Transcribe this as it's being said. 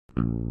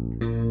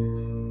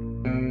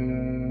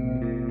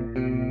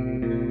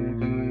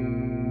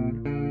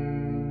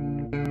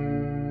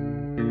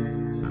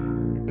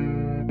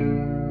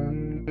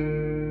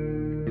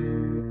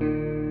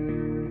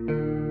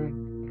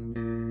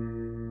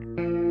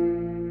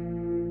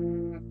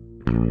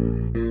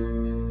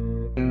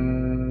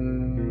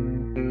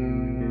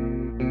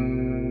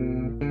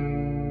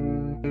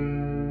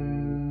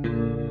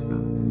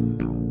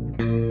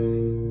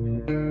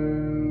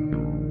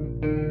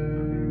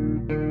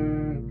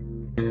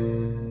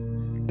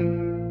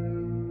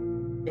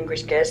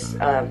Distinguished guests,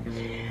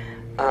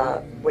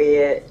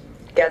 we're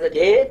gathered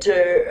here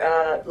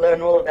to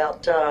learn all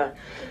about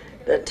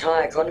the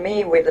Thai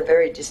economy with a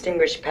very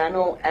distinguished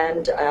panel,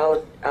 and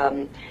our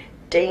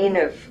Dean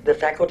of the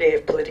Faculty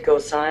of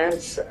Political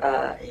Science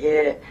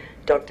here,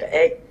 Dr.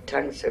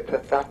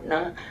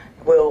 Tangsupvattana,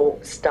 will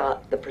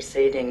start the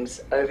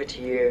proceedings. Over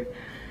to you.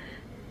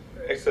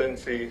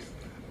 Excellencies,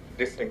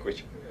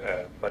 distinguished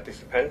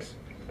participants,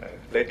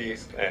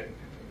 ladies and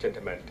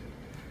gentlemen.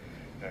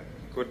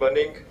 Good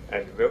morning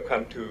and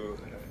welcome to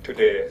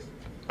today's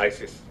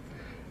ISIS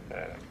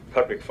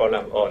Public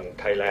Forum on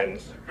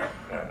Thailand's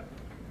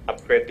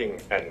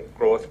upgrading and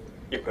growth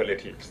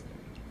imperatives.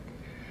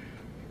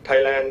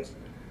 Thailand's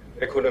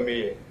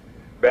economy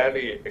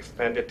barely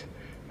expanded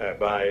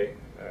by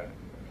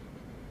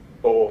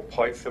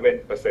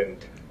 0.7%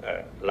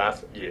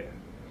 last year,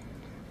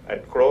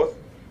 and growth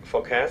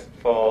forecast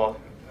for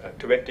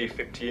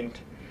 2015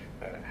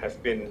 has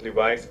been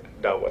revised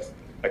downwards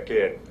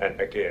again and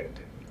again,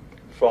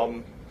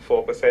 from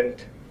 4%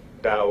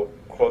 down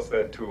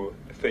closer to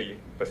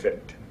 3%.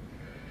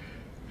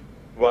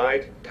 While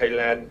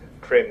Thailand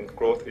trend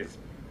growth is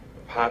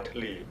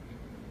partly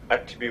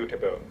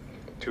attributable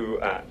to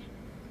a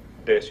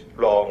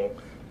long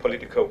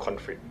political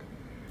conflict,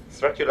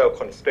 structural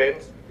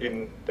constraints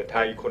in the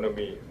Thai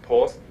economy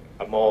pose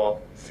a more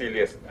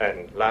serious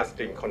and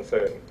lasting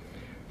concern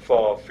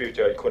for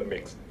future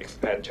economic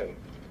expansion.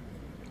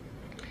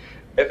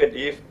 Even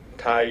if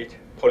Thai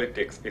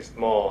politics is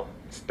more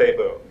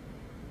stable,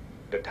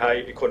 the Thai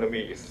economy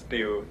is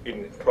still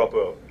in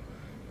trouble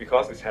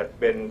because it has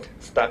been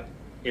stuck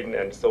in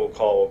a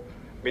so-called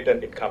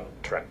middle income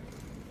trap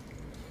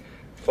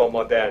for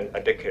more than a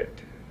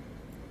decade,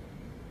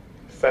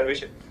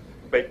 sandwiched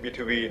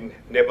between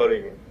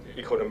neighboring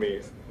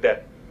economies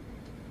that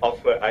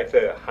offer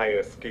either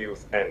higher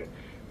skills and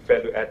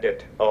value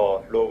added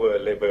or lower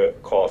labor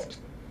costs.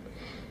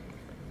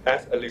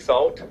 As a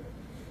result,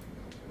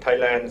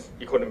 Thailand's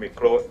economic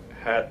growth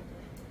had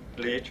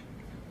reached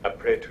a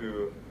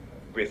plateau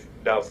with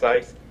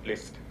downside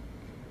risk.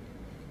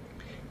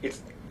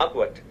 Its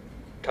upward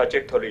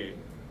trajectory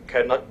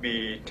cannot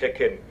be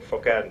taken for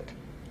granted.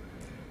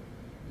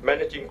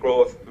 Managing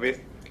growth with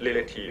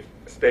relative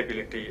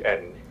stability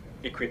and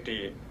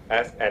equity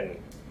as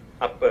an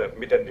upper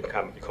middle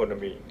income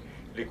economy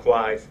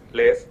requires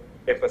less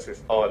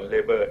emphasis on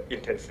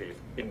labor-intensive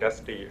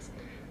industries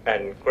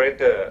and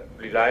greater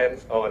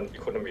reliance on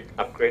economic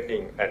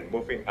upgrading and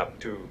moving up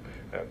to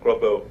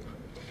global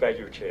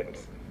value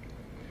chains.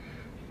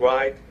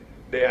 While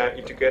they are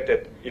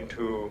integrated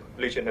into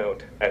regional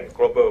and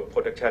global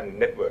production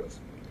networks,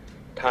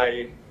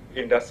 Thai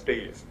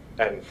industries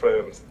and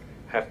firms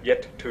have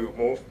yet to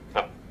move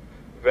up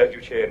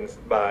value chains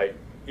by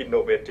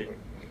innovating,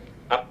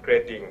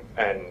 upgrading,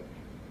 and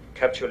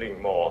capturing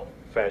more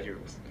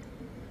values.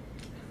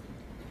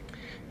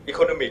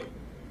 Economic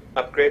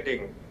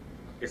upgrading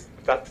is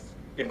thus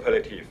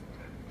imperative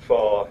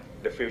for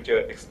the future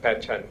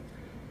expansion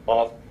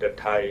of the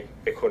Thai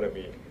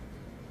economy.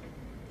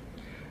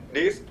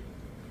 This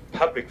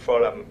public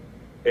forum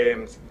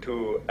aims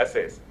to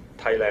assess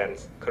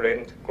Thailand's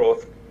current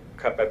growth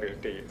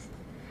capabilities,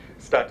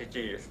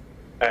 strategies,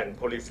 and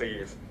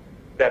policies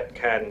that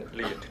can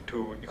lead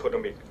to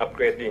economic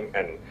upgrading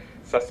and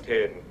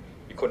sustain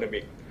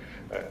economic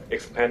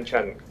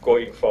expansion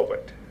going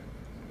forward.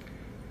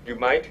 You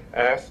might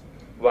ask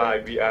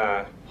why we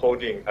are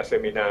holding a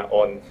seminar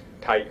on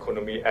Thai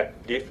economy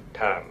at this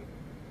time.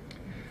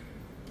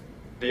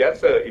 The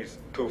answer is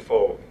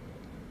twofold.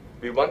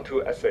 We want to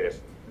assess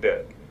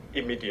the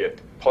immediate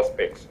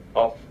prospects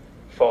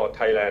for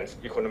Thailand's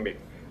economic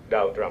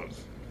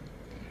doldrums.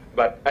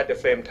 But at the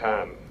same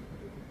time,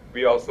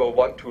 we also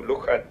want to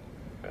look at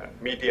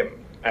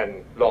medium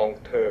and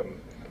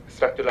long-term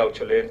structural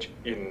challenge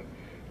in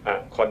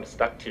a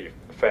constructive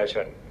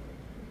fashion.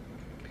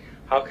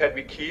 How can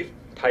we keep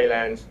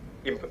Thailand's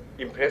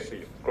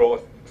impressive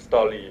growth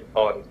story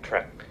on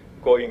track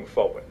going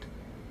forward?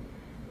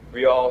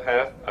 We all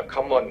have a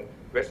common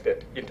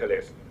vested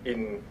interest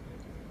in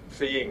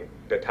seeing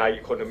the Thai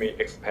economy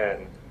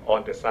expand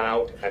on the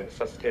sound and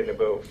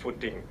sustainable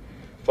footing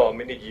for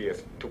many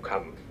years to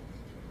come.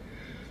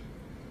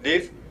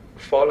 This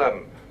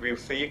forum will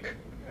seek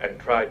and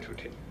try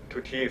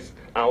to tease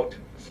out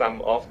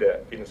some of the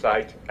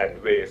insights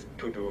and ways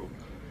to do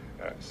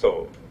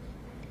so.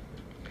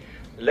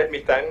 Let me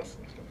thank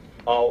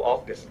all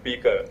of the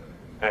speakers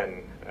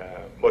and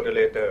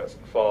moderators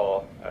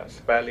for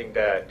sparing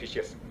their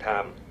precious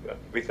time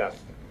with us.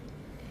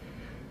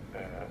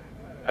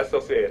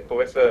 Associate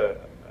Professor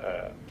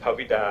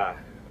Pavida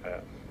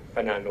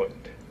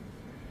Pananond,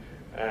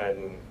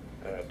 and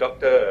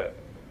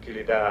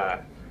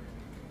Dr.Kirida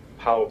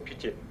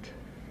Bhaopichitr,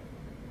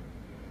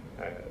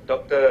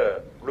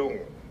 Dr.Roong,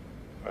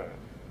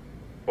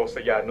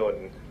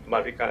 Poshyananda,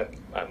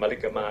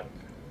 Mallikamas,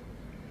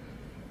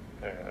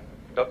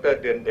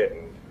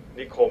 Dr.Deunden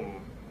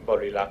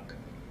Nikomborirak,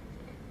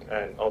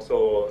 and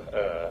also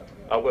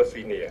our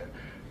senior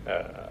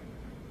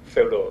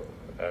fellow,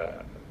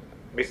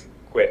 Miss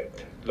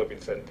Gwent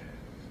Robinson.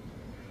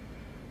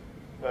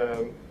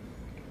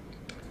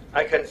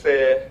 I can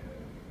say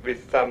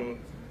with some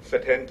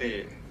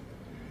certainty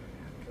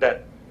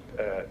that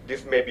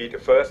this may be the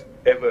first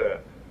ever,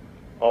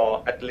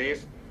 or at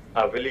least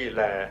a very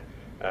rare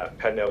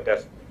panel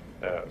that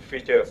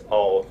features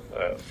all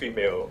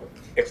female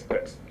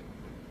experts.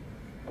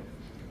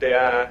 They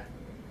are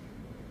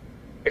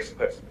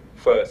experts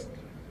first,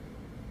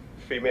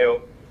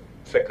 female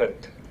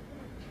second,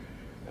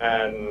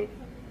 and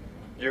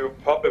you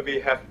probably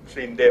have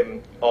seen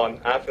them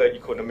on other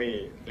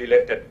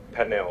economy-related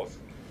panels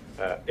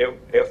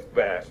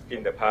elsewhere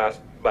in the past,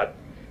 but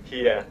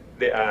here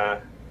they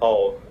are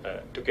all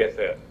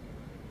together.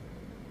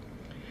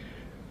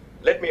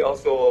 Let me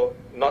also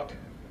note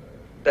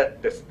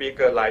that the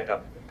speaker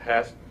lineup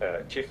has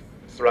shifted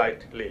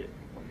slightly.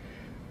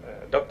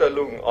 Dr.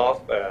 Roong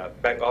of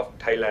Bank of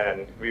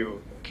Thailand will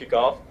kick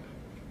off,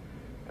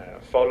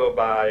 followed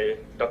by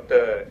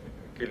Dr.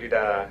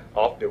 Kirida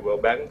of the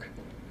World Bank.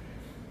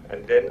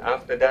 And then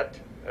after that,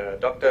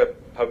 Dr.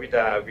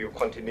 Pavida will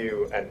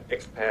continue and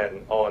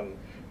expand on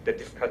the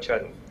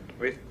discussion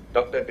with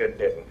Dr.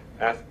 Deunden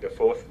as the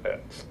fourth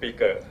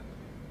speaker.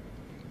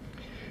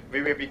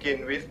 We will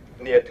begin with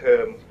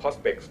near-term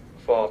prospects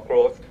for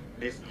growth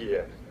this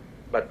year,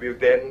 but will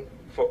then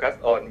focus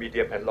on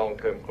medium and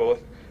long-term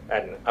growth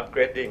and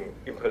upgrading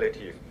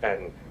imperative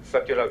and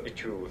structural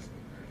issues,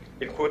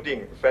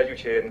 including value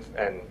chains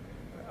and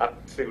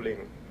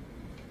upskilling.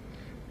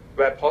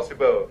 Where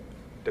possible,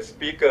 the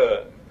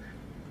speaker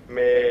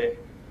may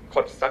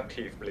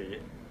constructively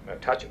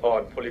touch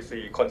on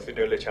policy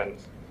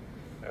considerations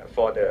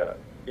for the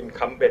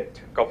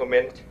incumbent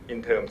government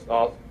in terms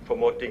of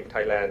promoting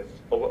Thailand's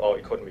overall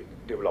economic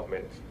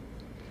development.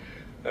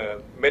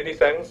 Many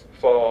thanks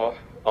for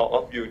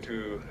all of you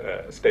to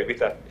stay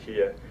with us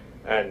here,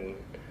 and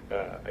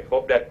I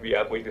hope that we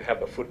are going to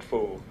have a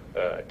fruitful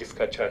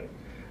discussion.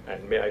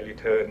 And may I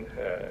return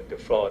the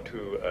floor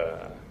to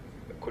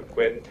Kun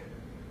Gwent.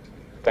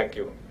 Thank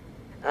you.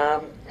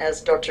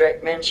 As Dr.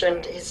 Ek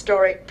mentioned,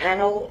 historic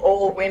panel,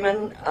 all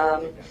women,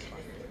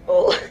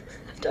 all, I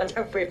don't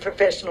know if we're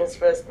professionals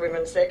first,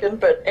 women second,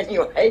 but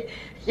anyway,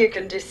 you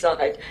can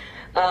decide.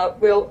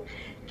 We'll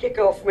kick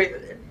off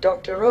with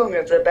Dr. Roong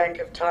of the Bank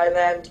of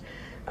Thailand,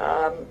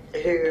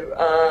 who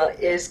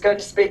is going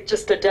to speak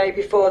just a day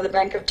before the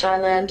Bank of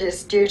Thailand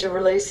is due to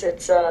release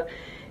its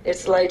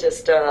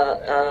latest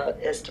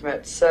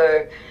estimates.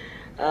 So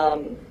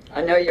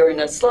I know you're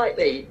in a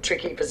slightly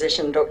tricky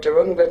position, Dr.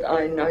 Roong, but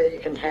I know you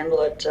can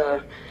handle it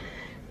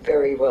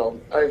very well.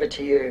 Over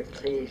to you,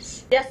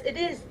 please. Yes, it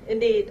is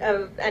indeed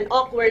an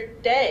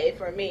awkward day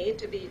for me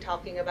to be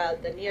talking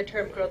about the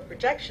near-term growth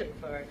projection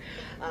for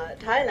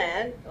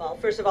Thailand. Well,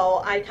 first of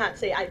all, I can't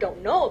say I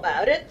don't know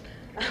about it.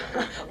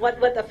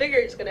 what the figure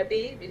is going to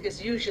be,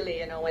 because usually,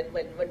 you know,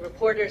 when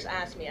reporters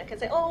ask me, I can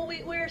say, oh,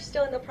 we're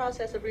still in the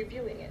process of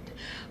reviewing it.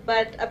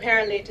 But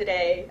apparently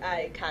today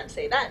I can't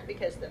say that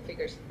because the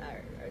figures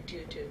are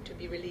due to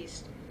be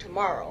released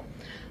tomorrow.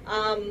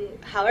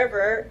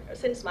 However,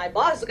 since my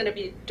boss is going to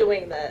be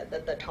doing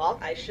the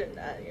talk, I shouldn't,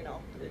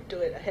 do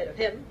it ahead of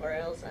him, or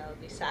else I'll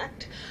be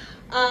sacked.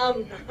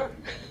 So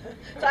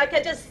I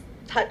can just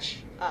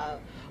touch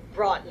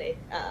broadly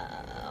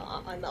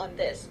on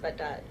this, but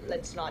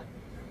let's not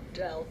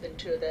delve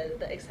into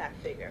the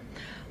exact figure.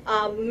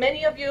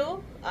 Many of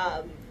you,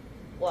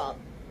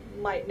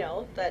 might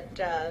know that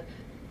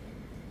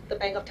the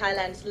Bank of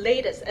Thailand's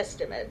latest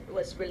estimate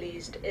was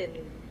released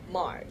in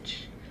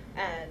March,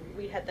 and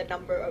we had the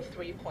number of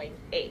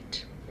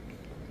 3.8.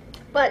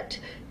 But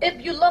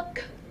if you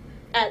look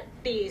at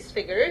these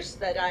figures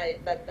that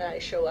I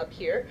show up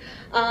here,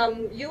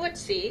 you would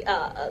see,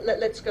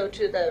 let's go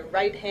to the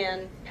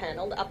right-hand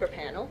panel, the upper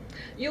panel.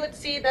 You would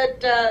see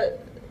that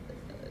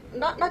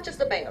not just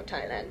the Bank of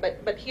Thailand,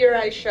 but here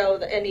I show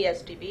the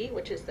NESDB,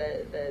 which is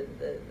the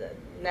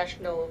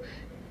National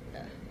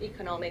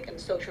Economic and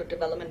Social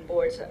Development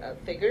Board's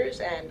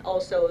figures, and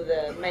also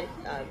the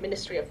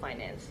Ministry of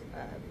Finance,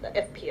 the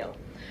FPO,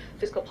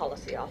 Fiscal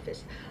Policy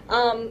Office.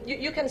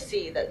 You can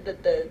see that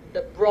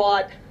the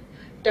broad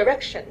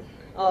direction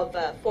of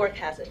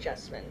forecast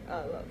adjustment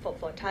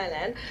for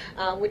Thailand,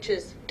 which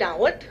is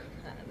downward.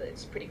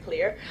 It's pretty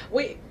clear.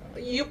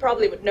 You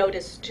probably would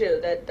notice too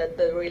that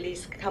the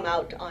release come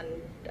out on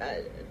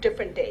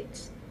different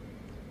dates,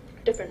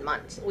 different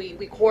months.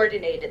 We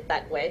coordinated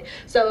that way.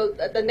 So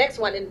the next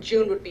one in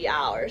June would be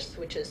ours,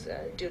 which is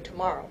due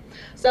tomorrow.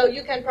 So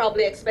you can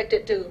probably expect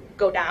it to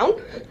go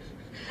down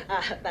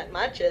that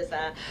much is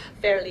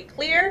fairly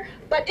clear.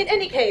 But in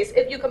any case,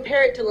 if you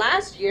compare it to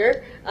last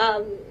year,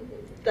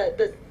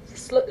 the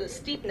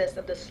steepness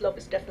of the slope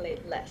is definitely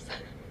less.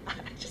 I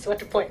just want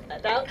to point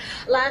that out.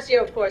 Last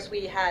year, of course,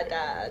 we had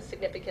a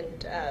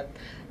significant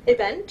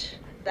event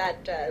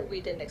that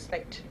we didn't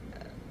expect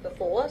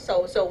before.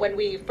 So when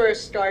we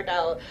first started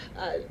our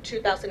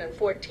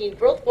 2014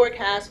 growth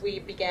forecast, we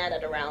began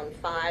at around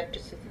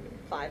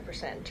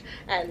 5%,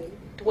 and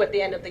toward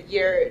the end of the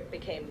year, it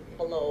became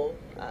below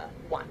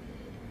 1.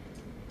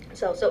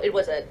 So it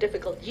was a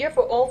difficult year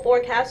for all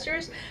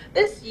forecasters.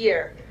 This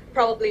year,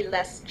 probably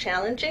less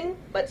challenging,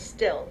 but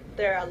still,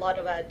 there are a lot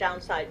of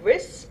downside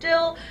risks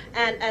still.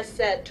 And as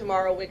said,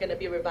 tomorrow we're going to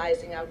be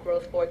revising our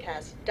growth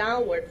forecast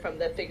downward from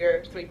the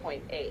figure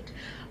 3.8.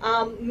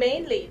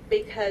 Mainly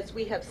because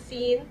we have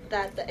seen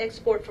that the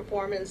export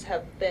performance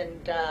have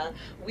been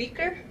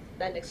weaker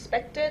than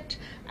expected.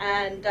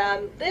 And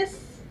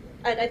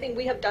and I think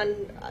we have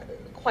done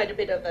quite a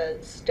bit of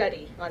a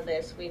study on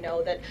this. We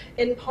know that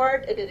in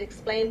part it is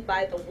explained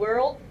by the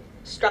world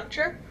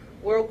structure.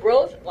 World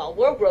growth, well,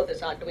 world growth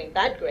is not doing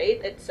that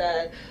great. It's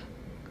on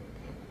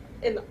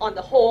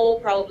the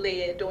whole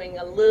probably doing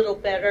a little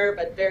better,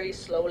 but very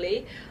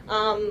slowly.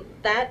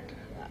 That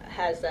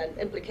has an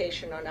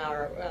implication on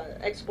our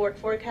export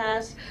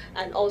forecast,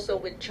 and also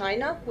with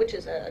China, which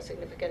is a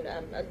significant,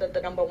 the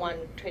number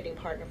one trading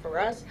partner for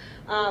us.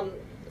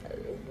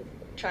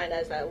 China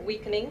is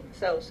weakening,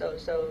 so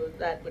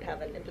that would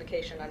have an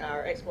implication on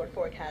our export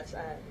forecast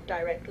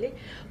directly.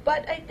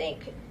 But I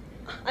think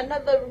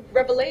another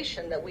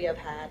revelation that we have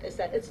had is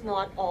that it's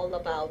not all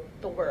about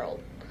the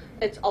world.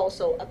 It's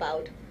also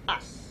about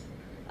us,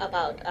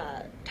 about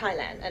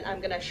Thailand. And I'm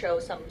going to show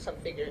some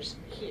figures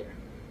here.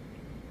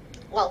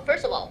 Well,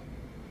 first of all,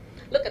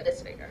 look at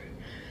this figure.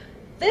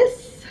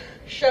 This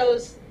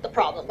shows the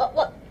problem. But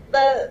what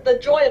the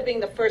joy of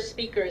being the first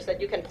speaker is that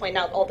you can point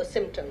out all the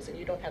symptoms and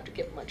you don't have to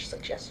give much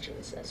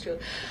suggestions as to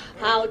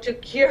how to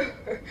cure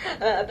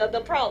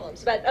the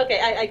problems. But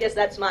okay, I guess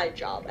that's my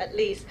job, at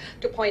least,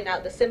 to point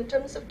out the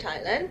symptoms of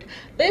Thailand.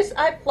 This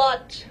I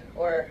plot,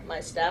 or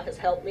my staff has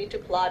helped me to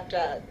plot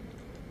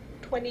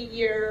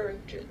 20-year,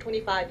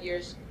 25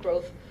 years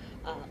growth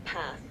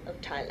path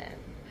of Thailand.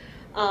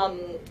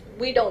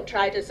 We don't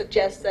try to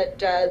suggest that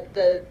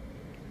the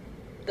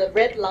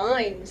red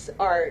lines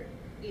are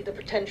either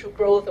potential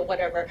growth or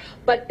whatever,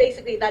 but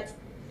basically that's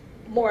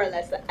more or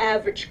less the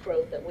average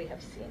growth that we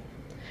have seen.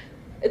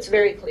 It's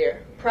very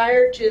clear.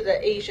 Prior to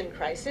the Asian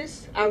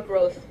crisis, our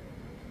growth,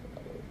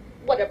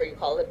 whatever you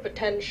call it,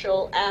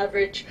 potential,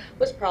 average,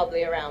 was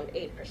probably around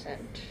 8%.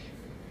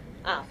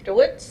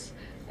 Afterwards,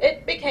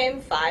 it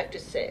became 5 to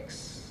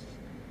 6,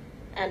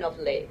 and of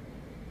late,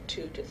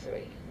 2 to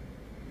 3.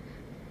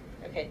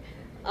 Okay.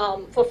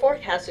 For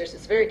forecasters,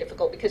 it's very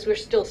difficult because we're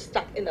still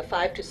stuck in the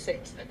 5 to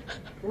 6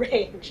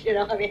 range. You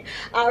know, I mean,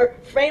 our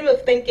frame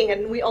of thinking,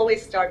 and we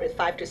always start with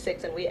 5 to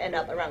 6, and we end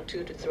up around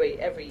 2 to 3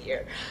 every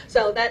year.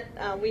 So that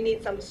we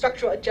need some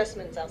structural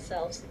adjustments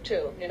ourselves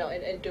too. You know,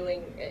 in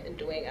doing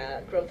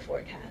a growth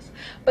forecast.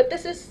 But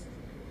this is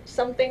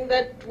something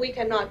that we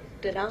cannot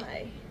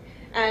deny,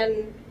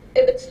 and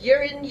if it's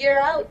year in, year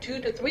out,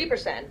 2 to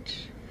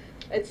 3%.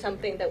 It's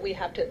something that we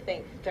have to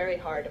think very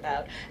hard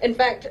about. In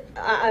fact,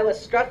 I was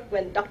struck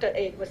when Dr.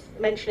 A was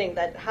mentioning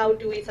that how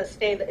do we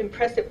sustain the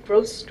impressive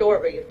growth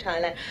story of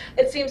Thailand.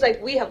 It seems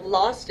like we have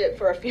lost it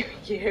for a few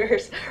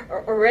years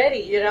already.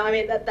 You know, I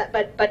mean,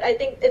 but I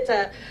think it's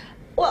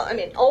well, I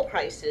mean, all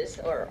crises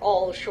or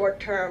all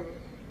short-term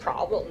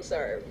problems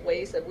are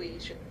ways that we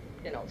should,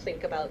 you know,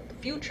 think about the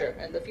future,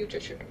 and the future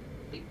should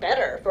be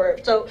better.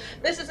 So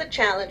this is a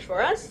challenge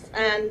for us,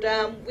 and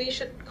we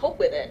should cope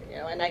with it, you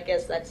know, and I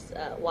guess that's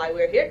why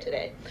we're here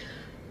today.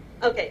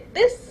 Okay,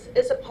 this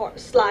is a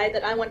slide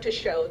that I want to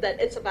show that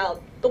it's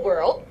about the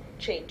world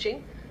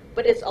changing,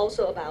 but it's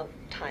also about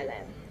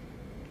Thailand.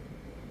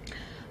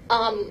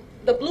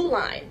 The blue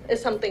line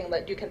is something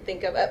that you can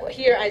think of.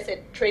 Here I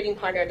said trading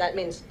partner, that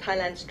means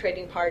Thailand's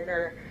trading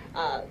partner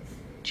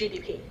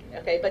GDP,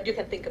 okay, but you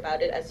can think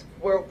about it as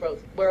world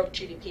growth, world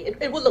GDP.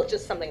 It will look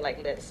just something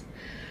like this.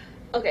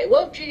 Okay,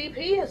 world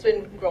GDP has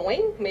been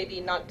growing,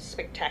 maybe not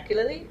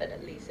spectacularly, but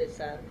at least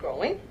it's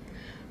growing.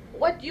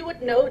 What you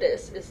would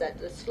notice is that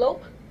the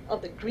slope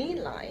of the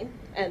green line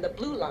and the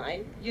blue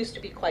line used to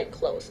be quite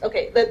close.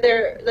 Okay,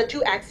 the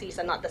two axes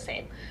are not the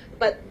same,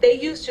 but they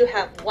used to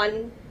have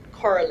one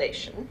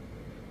correlation,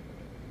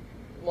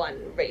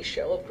 one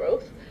ratio of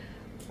growth.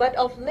 But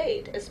of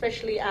late,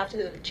 especially after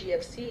the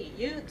GFC,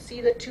 you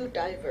see the two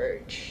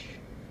diverge.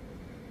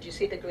 Do you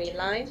see the green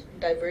line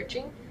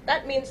diverging?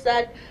 That means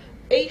that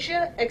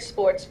Asia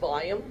exports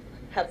volume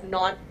have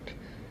not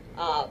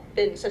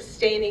been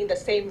sustaining the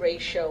same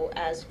ratio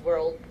as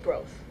world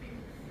growth.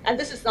 And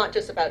this is not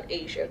just about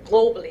Asia.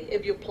 Globally,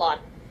 if you plot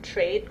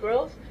trade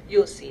growth,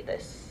 you'll see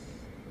this.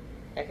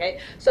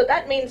 Okay? So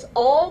that means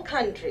all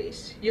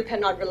countries, you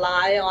cannot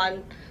rely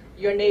on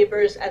your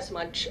neighbors as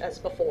much as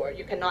before.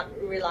 You cannot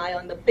rely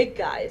on the big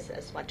guys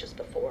as much as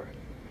before.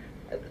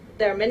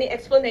 There are many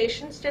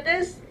explanations to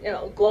this. You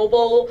know,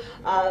 global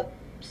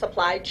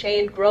supply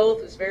chain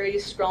growth was very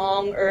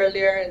strong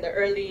earlier in the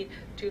early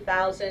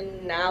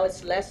 2000s. Now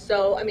it's less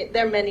so. I mean,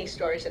 there are many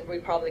stories, and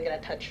we're probably going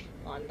to touch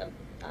on them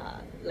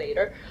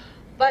later.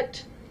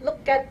 But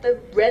look at the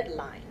red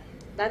line.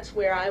 That's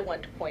where I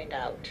want to point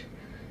out.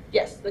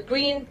 Yes, the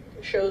green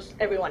shows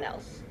everyone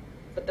else,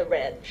 but the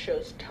red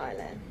shows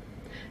Thailand.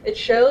 It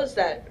shows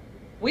that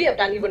we have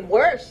done even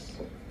worse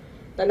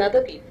than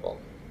other people.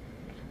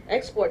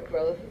 Export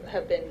growth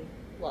have been,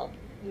 well,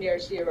 near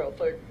zero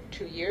for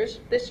 2 years.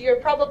 This year,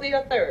 probably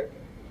a third.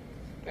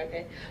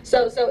 Okay,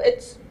 so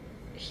it's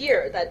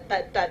here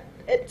that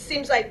it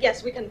seems like,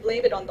 yes, we can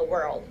blame it on the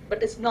world,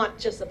 but it's not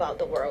just about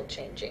the world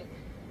changing.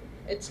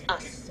 It's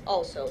us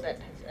also that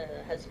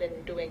has been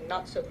doing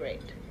not so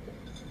great.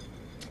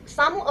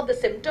 Some of the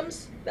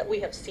symptoms that we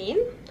have seen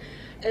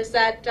is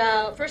that,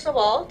 first of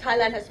all,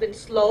 Thailand has been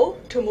slow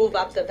to move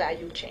up the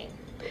value chain.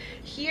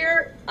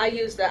 Here, I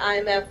use the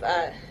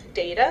IMF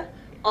data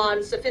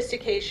on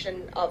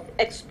sophistication of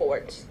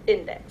exports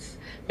index.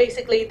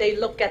 Basically, they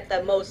look at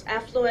the most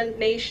affluent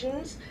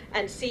nations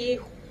and see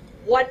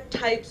what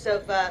types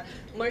of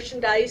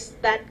merchandise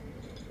that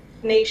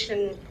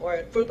nation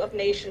or group of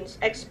nations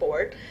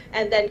export,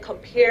 and then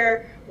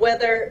compare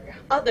whether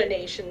other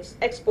nations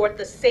export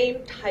the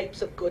same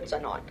types of goods or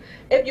not.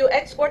 If you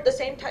export the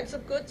same types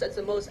of goods as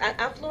the most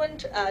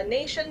affluent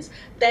nations,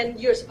 then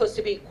you're supposed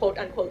to be quote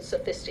unquote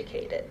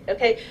sophisticated.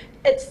 Okay,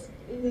 it's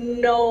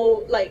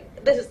no,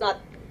 like, this is not,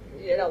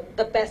 you know,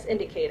 the best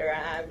indicator,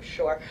 I'm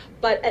sure,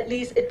 but at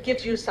least it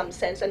gives you some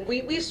sense, and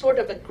we sort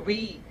of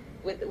agree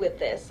with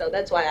this, so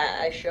that's why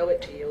I show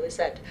it to you, is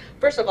that,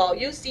 first of all,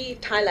 you see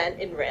Thailand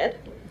in red,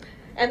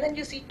 and then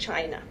you see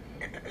China.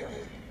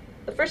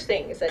 The first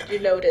thing is that you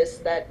notice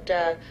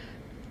that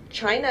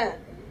China,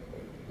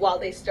 while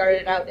they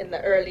started out in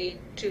the early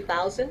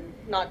 2000s,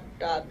 not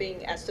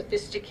being as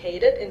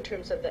sophisticated in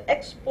terms of the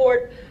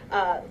export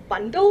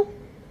bundle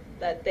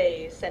that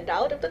they send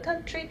out of the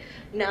country,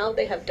 now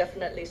they have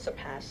definitely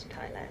surpassed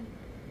Thailand.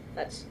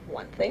 That's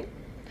one thing.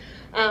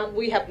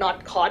 We have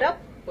not caught up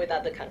with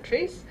other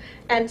countries.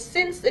 And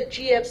since the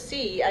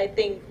GFC, I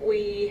think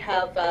we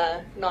have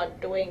not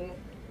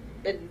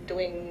been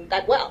doing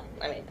that well.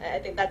 I mean, I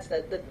think that's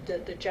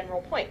the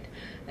general point.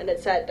 And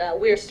it's that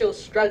we're still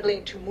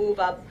struggling to move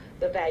up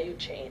the value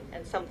chain,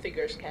 and some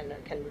figures can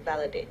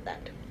validate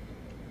that.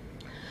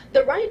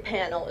 The right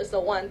panel is the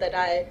one that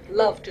I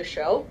love to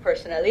show,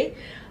 personally.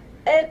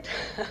 It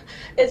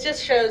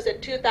just shows the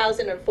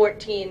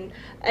 2014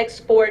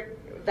 export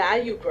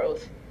value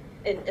growth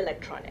in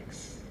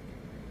electronics.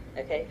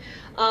 Okay,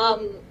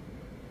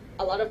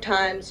 a lot of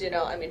times, you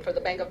know, I mean, for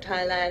the Bank of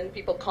Thailand,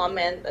 people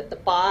comment that the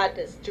baht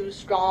is too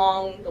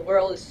strong, the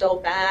world is so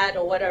bad,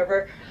 or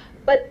whatever.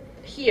 But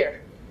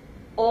here,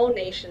 all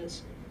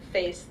nations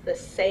face the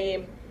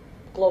same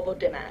global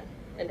demand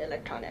in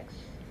electronics.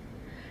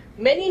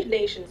 Many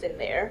nations in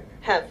there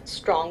have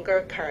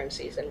stronger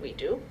currencies than we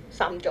do.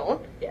 Some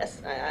don't.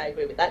 Yes, I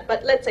agree with that.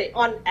 But let's say,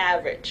 on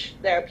average,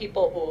 there are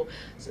people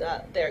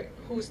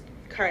whose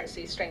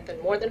currency strengthen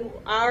more than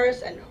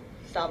ours, and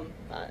some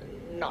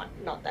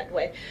not that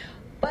way.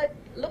 But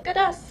look at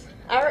us.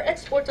 Our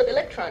exports of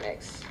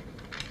electronics,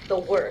 the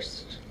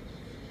worst.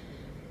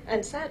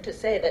 And sad to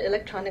say that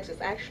electronics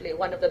is actually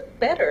one of the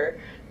better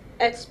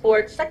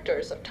export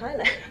sectors of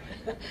Thailand.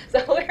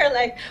 So we're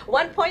like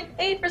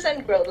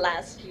 1.8% growth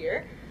last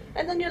year.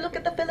 And then you look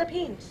at the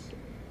Philippines.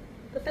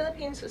 The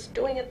Philippines is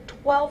doing it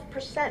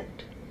 12%.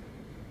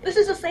 This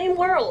is the same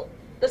world,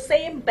 the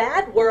same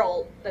bad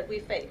world that we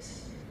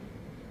face.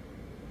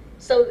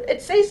 So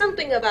it says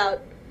something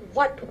about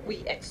what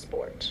we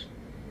export.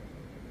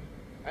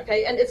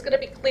 Okay, and it's going to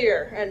be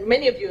clear, and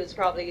many of you is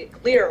probably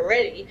clear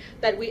already,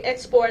 that we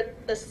export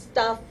the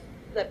stuff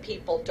that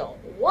people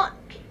don't want.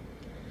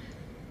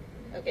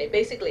 Okay,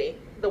 basically,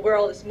 the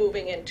world is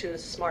moving into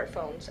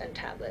smartphones and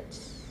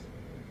tablets.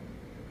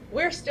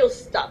 We're still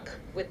stuck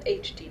with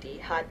HDD,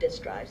 hard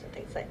disk drives, and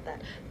things like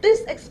that.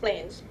 This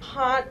explains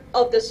part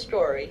of the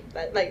story.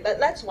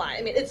 That's why.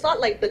 I mean, it's not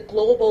like the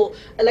global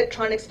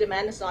electronics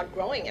demand is not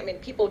growing. I mean,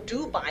 people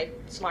do buy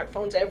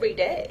smartphones every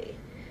day,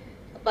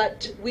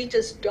 but we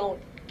just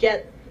don't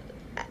get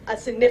a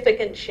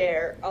significant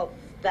share of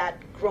that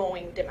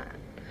growing demand.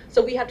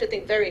 So we have to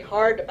think very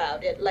hard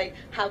about it, like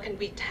how can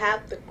we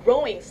tap the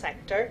growing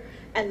sector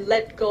and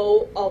let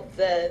go of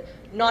the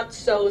not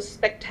so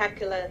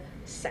spectacular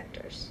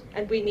sectors.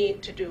 And we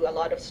need to do a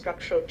lot of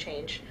structural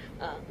change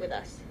with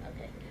us.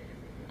 Okay,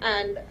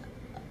 and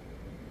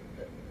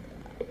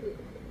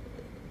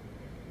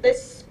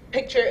this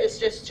picture is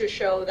just to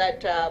show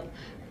that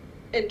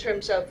in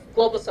terms of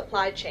global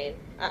supply chain,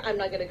 I'm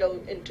not going to go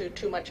into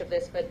too much of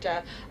this, but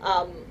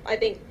I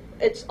think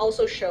it's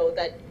also show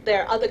that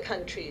there are other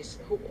countries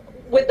who,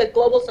 with the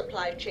global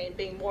supply chain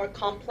being more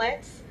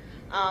complex,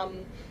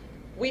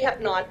 we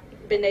have not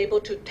been able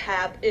to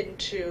tap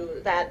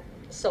into that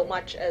so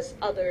much as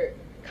other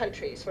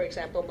countries. For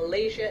example,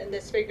 Malaysia in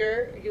this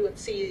figure, you would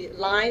see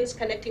lines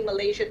connecting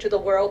Malaysia to the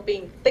world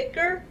being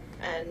thicker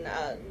and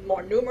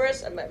more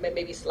numerous, and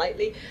maybe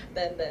slightly,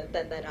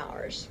 than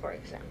ours, for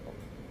example.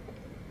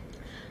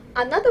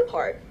 Another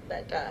part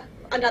that,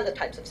 another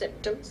types of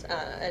symptoms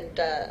and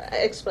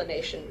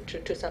explanation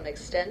to some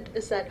extent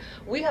is that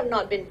we have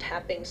not been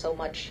tapping so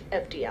much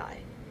FDI.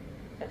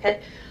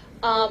 Okay,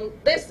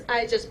 this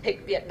I just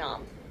picked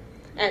Vietnam,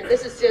 and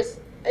this is just.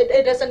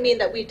 It doesn't mean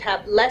that we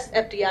tap less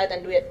FDI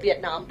than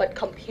Vietnam, but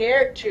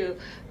compared to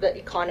the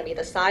economy,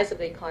 the size of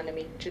the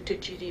economy to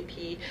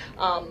GDP,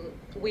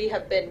 we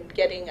have been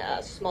getting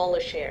a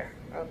smaller share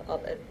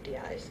of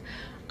FDIs.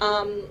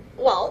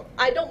 Well,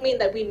 I don't mean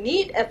that we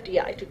need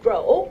FDI to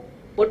grow.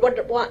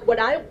 What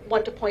I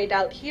want to point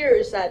out here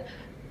is that,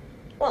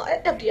 well,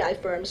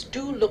 FDI firms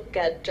do look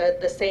at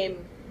the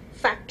same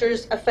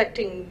factors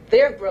affecting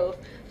their growth,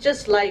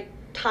 just like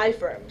Thai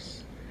firms.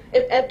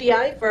 If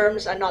FDI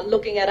firms are not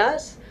looking at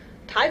us,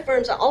 Thai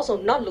firms are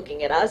also not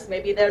looking at us.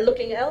 Maybe they're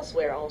looking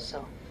elsewhere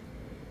also.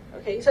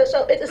 Okay, so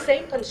it's the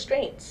same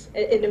constraints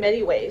in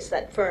many ways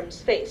that firms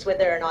face,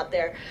 whether or not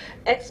they're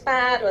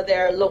expat or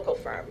they're local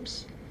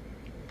firms.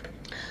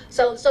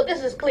 So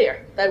this is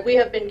clear that we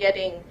have been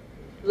getting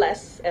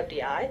less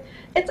FDI.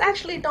 It's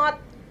actually not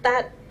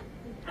that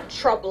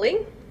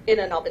troubling in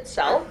and of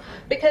itself,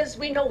 because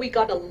we know we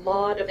got a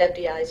lot of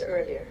FDIs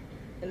earlier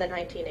in the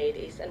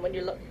 1980s. And when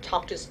you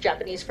talk to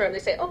Japanese firms, they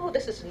say, oh,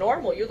 this is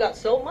normal, you got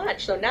so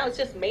much, so now it's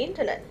just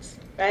maintenance,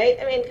 right?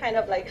 I mean, kind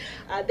of like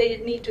they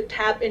need to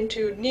tap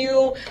into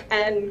new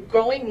and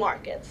growing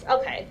markets.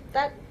 Okay,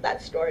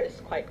 that story is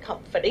quite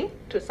comforting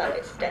to some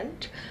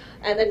extent.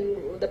 And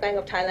then the Bank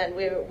of Thailand,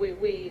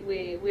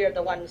 we are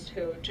the ones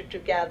who to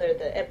gather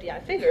the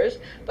FDI figures.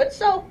 But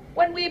so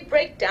when we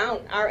break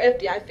down our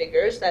FDI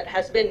figures that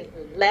has been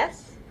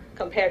less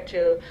compared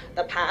to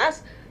the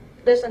past,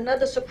 there's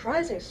another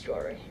surprising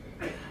story.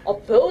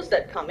 Of those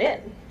that come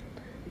in,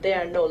 they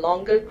are no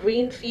longer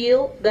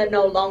greenfield, they're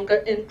no longer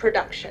in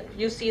production.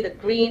 You see the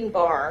green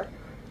bar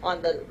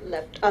on the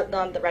left,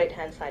 on the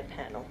right-hand side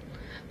panel.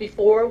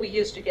 Before, we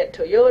used to get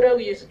Toyota,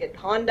 we used to get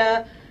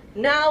Honda.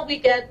 Now we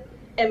get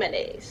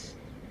M&As.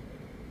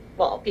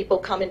 Well, people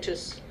come into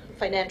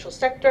financial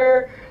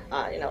sector,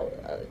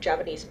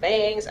 Japanese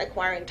banks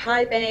acquiring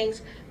Thai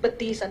banks, but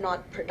these are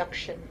not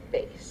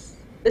production-based.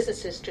 This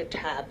is just to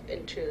tap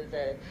into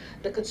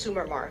the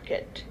consumer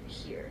market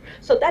here.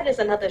 So that is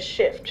another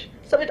shift.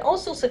 So it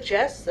also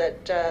suggests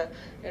that,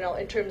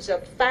 in terms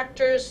of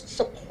factors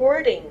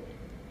supporting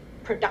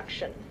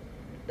production,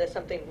 there's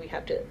something we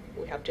have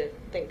to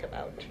think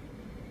about.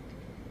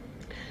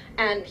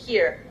 And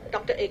here,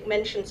 Dr. Ek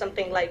mentioned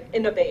something like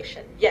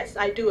innovation. Yes,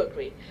 I do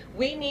agree.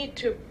 We need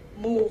to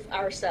move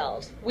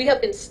ourselves. We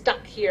have been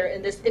stuck here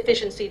in this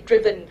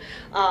efficiency-driven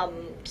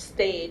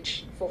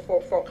stage for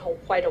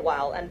quite a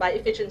while. And by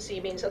efficiency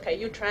means, okay,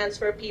 you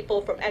transfer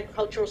people from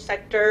agricultural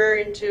sector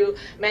into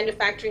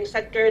manufacturing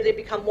sector, they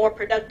become more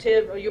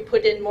productive, or you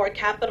put in more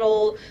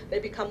capital, they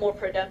become more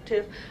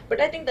productive.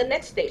 But I think the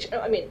next stage,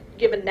 I mean,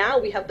 given now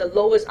we have the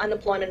lowest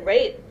unemployment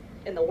rate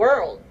in the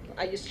world,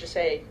 I used to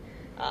say,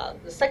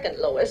 the second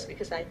lowest,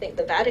 because I think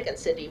the Vatican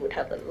City would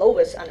have the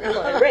lowest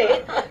unemployment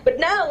rate. But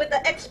now with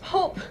the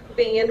ex-pope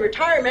being in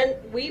retirement,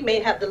 we may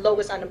have the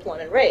lowest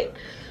unemployment rate.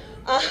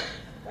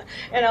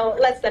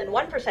 Less than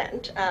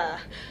 1%.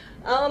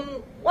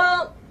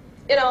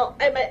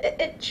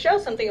 It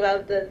shows something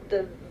about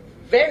the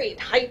very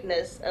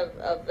tightness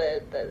of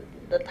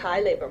the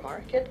Thai labor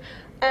market.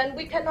 And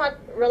we cannot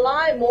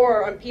rely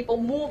more on people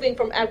moving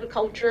from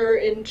agriculture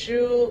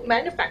into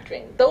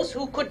manufacturing. Those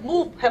who could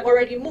move have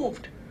already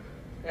moved.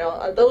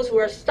 Those who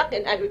are stuck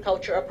in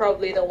agriculture are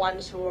probably the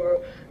ones who are,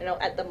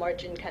 at the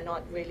margin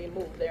cannot really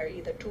move. They're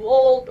either too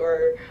old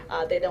or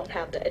they don't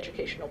have the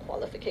educational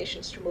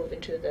qualifications to move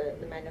into the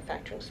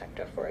manufacturing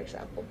sector, for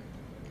example.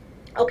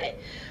 Okay,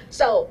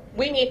 so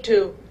we need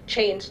to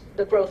change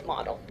the growth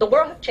model. The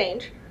world has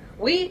changed.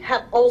 We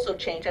have also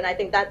changed, and I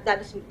think that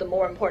is the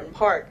more important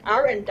part.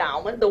 Our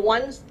endowment,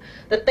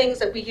 the things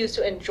that we used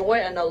to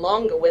enjoy are no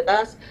longer with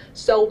us,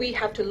 so we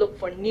have to look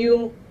for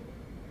new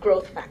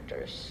growth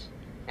factors.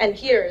 And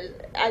here,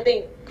 I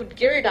think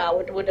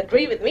Kirida would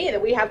agree with me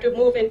that we have to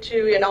move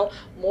into,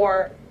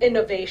 more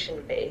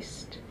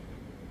innovation-based.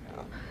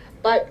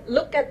 But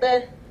look at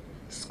the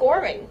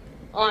scoring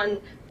on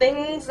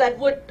things that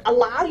would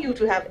allow you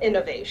to have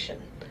innovation.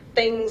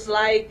 Things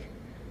like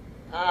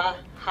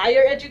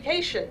higher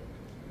education,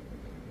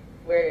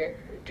 where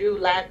do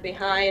lag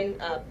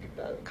behind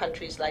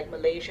countries like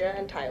Malaysia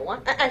and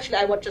Taiwan. Actually,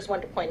 I just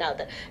want to point out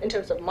that in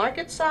terms of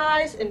market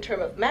size, in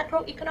terms of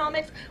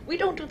macroeconomics, we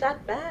don't do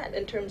that bad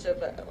in terms of,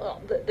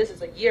 this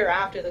is a year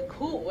after the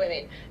coup. I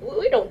mean,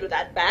 we don't do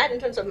that bad in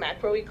terms of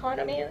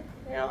macroeconomy.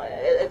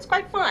 It's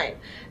quite fine.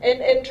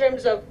 In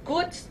terms of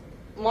goods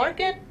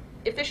market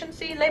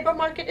efficiency, labor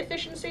market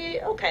efficiency,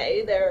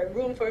 okay, there's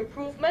room for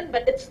improvement,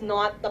 but it's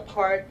not the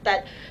part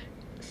that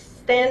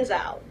stands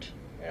out.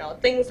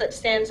 Things that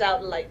stands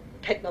out like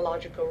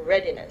technological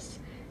readiness,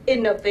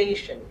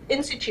 innovation,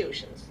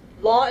 institutions,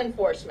 law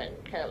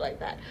enforcement, kind of like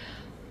that.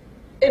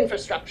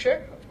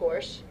 Infrastructure, of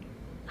course,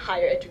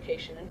 higher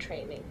education and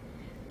training.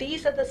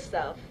 These are the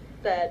stuff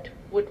that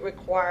would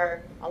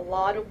require a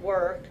lot of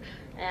work,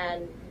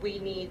 and we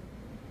need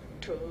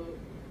to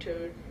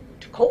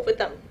cope with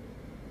them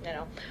you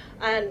know.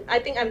 And I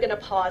think I'm going to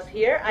pause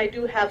here. I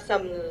do have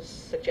some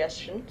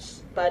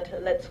suggestions, but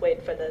let's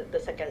wait for the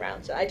second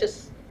round. So I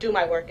just do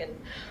my work and,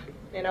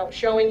 you know,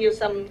 showing you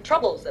some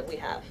troubles that we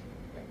have.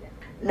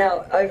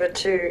 Now over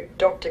to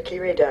Dr.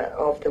 Kirida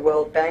of the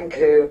World Bank,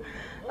 who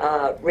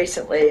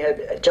recently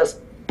had just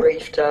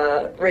briefed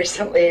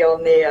recently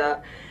on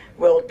the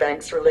World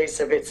Bank's release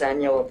of its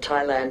annual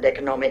Thailand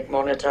Economic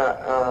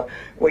Monitor,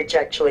 which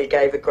actually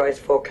gave a growth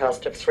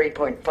forecast of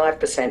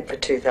 3.5% for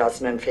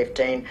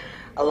 2015,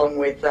 along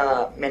with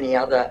many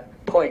other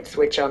points,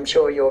 which I'm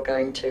sure you're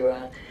going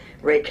to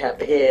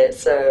recap here.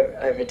 So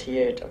over to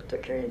you, Dr.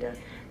 Kirida.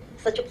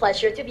 Such a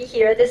pleasure to be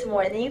here this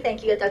morning.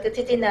 Thank you, Dr.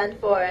 Deunden,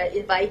 for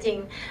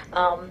inviting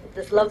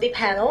this lovely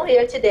panel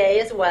here today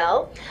as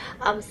well.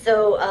 I'm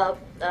so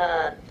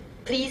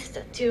pleased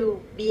to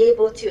be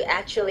able to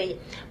actually,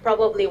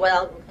 probably what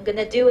I'm going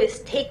to do is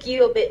take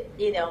you a bit,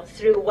 you know,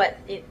 through what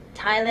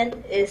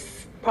Thailand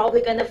is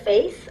probably going to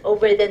face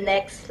over the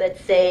next,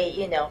 let's say,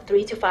 you know,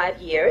 3 to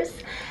 5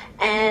 years.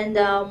 And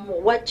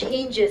what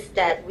changes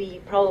that we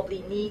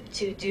probably need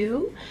to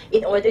do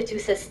in order to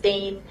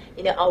sustain,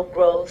 you know, our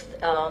growth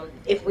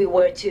if we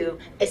were to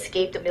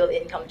escape the middle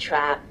income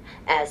trap,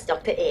 as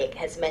Dr. Ek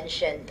has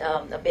mentioned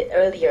a bit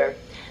earlier.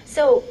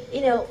 So,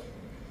 you know,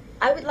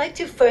 I would like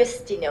to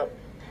first, you know,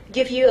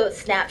 give you a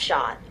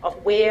snapshot of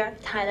where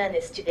Thailand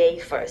is today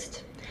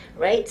first,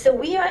 right? So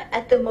we are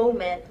at the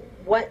moment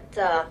what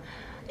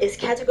is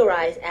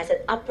categorized as an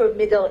upper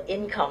middle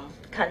income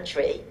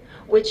country,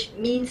 which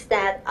means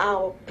that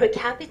our per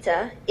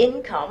capita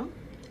income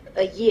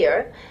a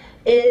year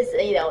is,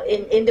 you know,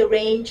 in the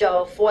range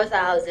of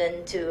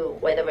 4,000 to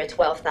whatever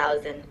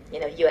 12,000, you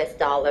know, US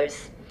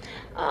dollars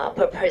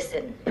per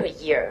person per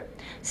year.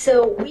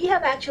 So we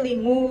have actually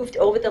moved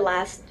over the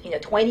last, you know,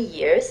 20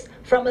 years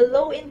from a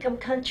low-income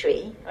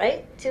country,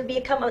 right, to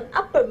become an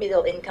upper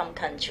middle-income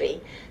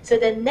country. So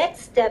the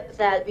next step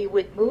that we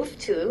would move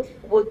to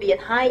would be a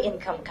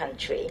high-income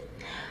country.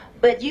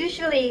 But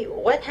usually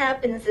what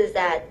happens is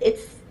that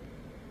it's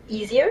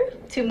easier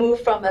to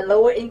move from a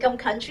lower income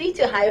country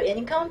to higher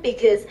income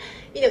because,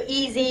 you know,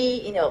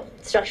 easy, you know,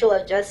 structural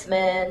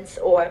adjustments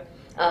or,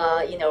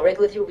 you know,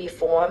 regulatory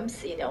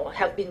reforms, you know,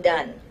 have been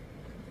done.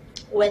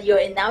 When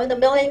you're now in the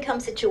middle income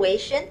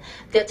situation,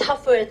 there are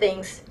tougher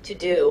things to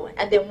do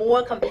and there are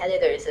more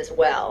competitors as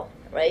well,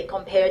 right,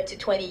 compared to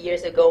 20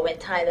 years ago when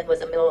Thailand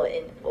was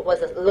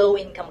a low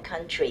income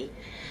country.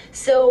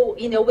 So,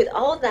 you know, with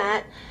all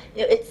that,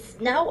 you know, it's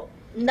now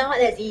not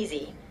as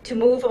easy to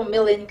move from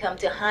middle income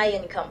to high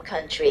income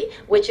country,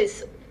 which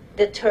is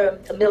the term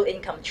the middle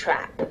income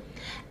trap.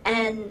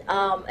 And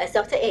as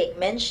Dr. Ek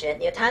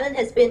mentioned, you know, Thailand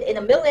has been in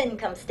a middle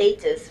income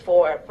status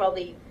for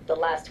probably the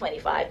last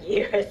 25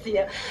 years.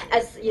 You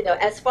know,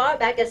 as far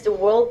back as the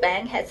World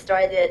Bank had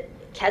started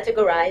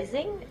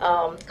categorizing,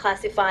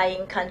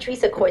 classifying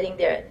countries according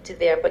to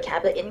their per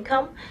capita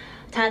income,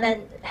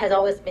 Thailand has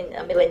always been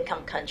a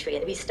middle-income country,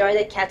 and we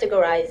started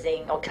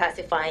categorizing or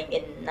classifying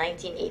in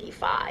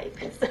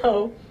 1985.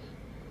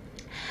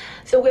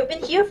 So we've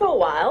been here for a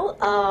while,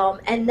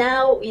 and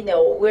now, you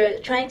know, we're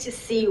trying to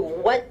see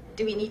what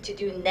do we need to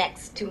do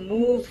next to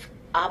move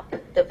up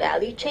the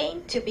value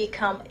chain to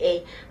become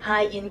a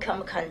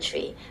high-income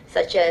country,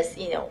 such as,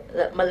 you know,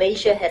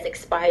 Malaysia has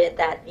expired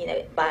that, you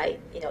know, by,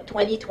 you know,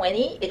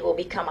 2020 it will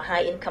become a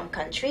high-income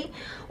country.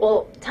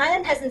 Well,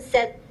 Thailand hasn't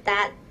set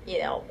that, you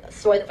know,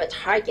 sort of a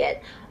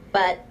target,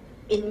 but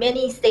in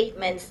many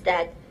statements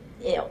that,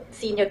 you know,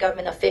 senior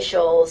government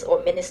officials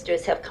or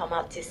ministers have come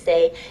out to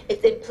say,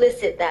 it's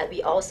implicit that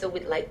we also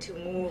would like to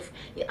move,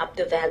 you know, up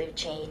the value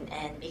chain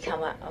and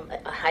become a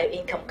high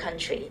income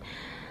country.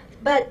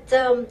 But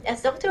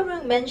as Dr.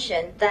 Roong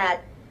mentioned,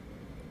 that,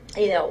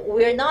 you know,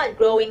 we're not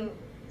growing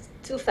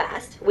too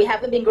fast. We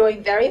haven't been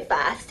growing very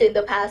fast in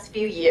the past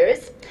few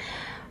years.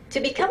 To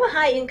become a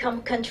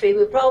high-income country,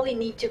 we probably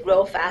need to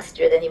grow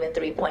faster than even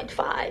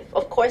 3.5.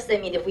 Of course, I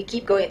mean, if we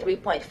keep going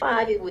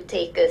 3.5, it would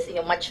take us, you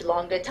know, much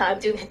longer time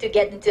to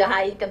get into a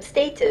high-income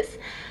status.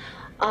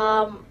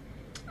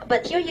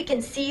 But here you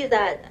can see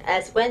that,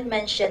 as Wen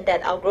mentioned,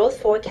 that our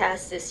growth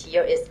forecast this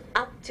year is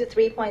up to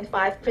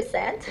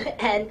 3.5%,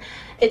 and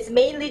it's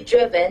mainly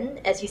driven,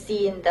 as you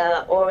see in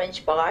the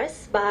orange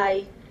bars,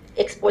 by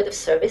export of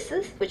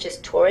services, which is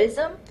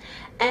tourism,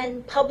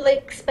 and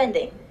public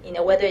spending, you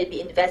know, whether it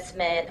be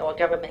investment or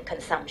government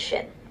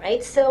consumption,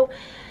 right? So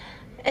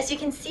as you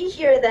can see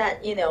here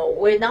that, you know,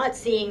 we're not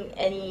seeing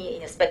any, you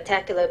know,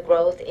 spectacular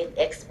growth in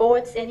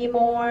exports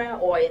anymore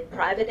or in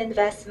private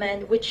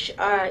investment, which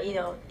are, you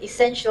know,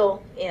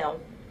 essential, you know,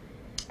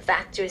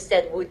 factors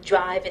that would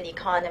drive an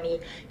economy,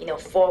 you know,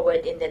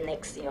 forward in the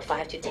next, you know,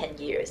 5 to 10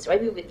 years,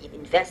 right? We would need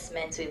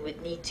investments, we would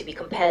need to be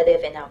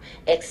competitive in our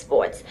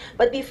exports.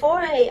 But before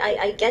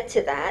I get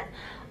to that,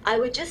 I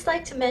would just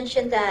like to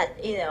mention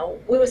that, you know,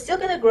 we were still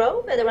going to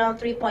grow at around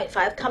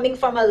 3.5, coming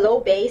from a low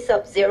base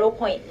of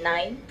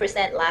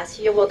 0.9% last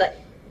year. Well, the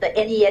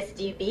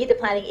NESDB, the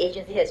planning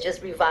agency, has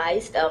just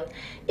revised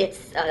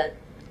its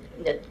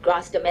the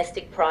gross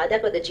domestic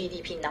product, or the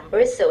GDP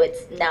numbers, so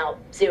it's now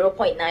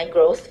 0.9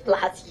 growth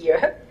last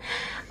year.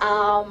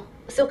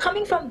 So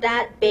coming from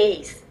that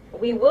base,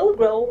 we will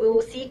grow. We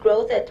will see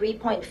growth at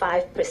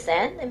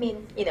 3.5%. I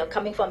mean,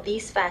 coming from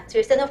these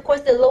factors, and of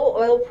course, the low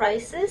oil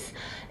prices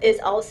is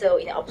also,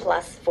 a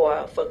plus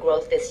for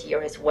growth this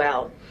year as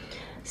well.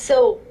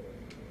 So,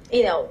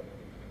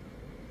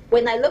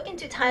 when I look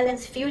into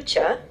Thailand's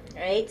future,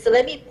 right? So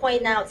let me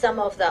point out some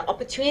of the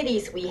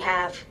opportunities we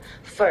have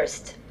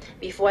first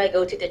before I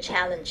go to the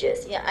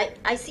challenges.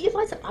 I see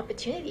lots of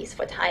opportunities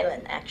for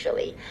Thailand,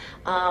 actually.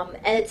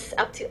 And it's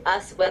up to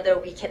us whether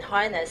we can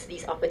harness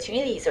these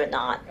opportunities or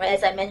not. Right?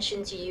 As I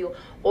mentioned to you,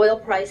 oil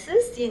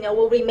prices,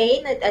 will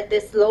remain at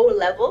this low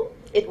level.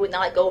 It would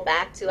not go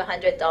back to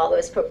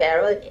 $100 per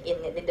barrel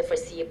in the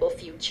foreseeable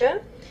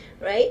future.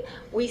 Right?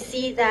 We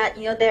see that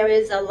there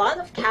is a lot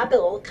of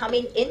capital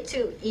coming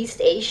into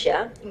East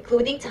Asia,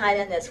 including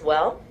Thailand as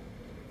well.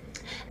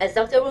 As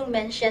Dr. Roong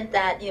mentioned,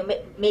 that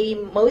maybe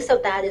most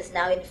of that is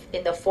now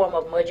in the form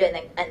of merger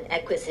and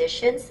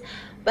acquisitions,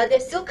 but they're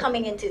still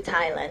coming into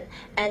Thailand.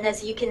 And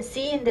as you can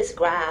see in this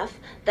graph,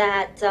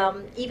 that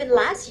even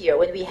last year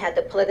when we had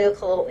the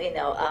political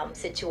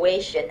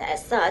situation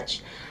as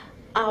such,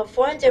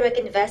 foreign direct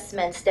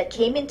investments that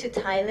came into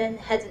Thailand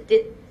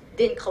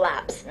didn't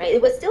collapse. Right?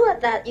 It was still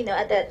at that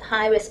at that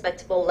high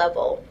respectable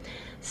level.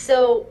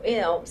 So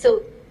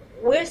so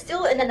we're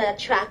still in an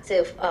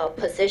attractive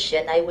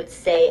position, I would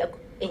say,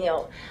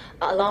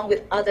 along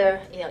with other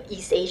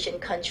East Asian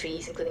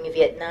countries, including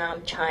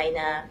Vietnam,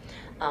 China,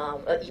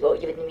 or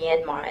even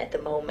Myanmar at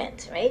the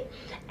moment, right?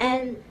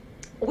 And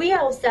we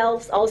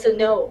ourselves also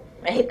know,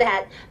 right,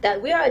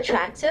 that we are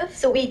attractive.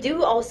 So we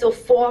do also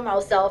form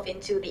ourselves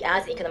into the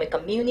ASEAN Economic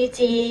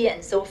Community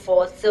and so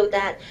forth, so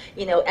that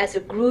as a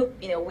group,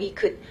 we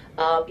could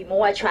be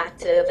more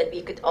attractive, and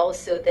we could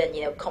also then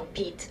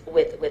compete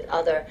with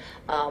other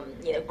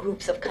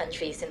groups of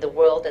countries in the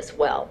world as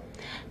well.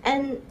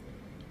 And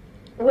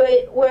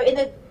we're in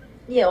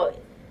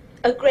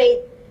a great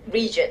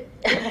region.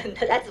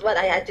 That's what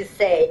I had to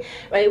say,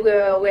 right?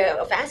 We're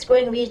a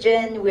fast-growing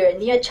region. We're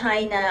near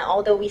China,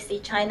 although we see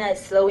China is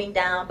slowing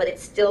down, but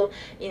it's still,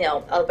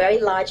 a very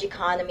large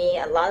economy,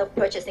 a lot of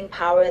purchasing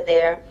power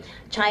there.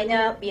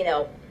 China,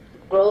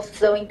 growth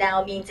slowing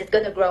down means it's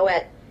going to grow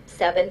at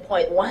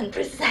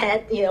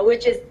 7.1%,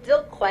 which is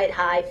still quite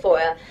high for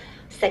a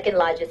second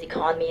largest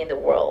economy in the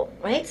world,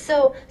 right?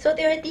 So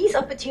there are these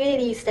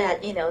opportunities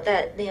that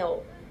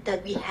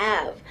that we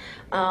have,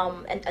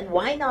 and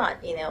why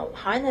not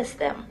harness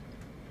them?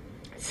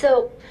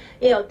 So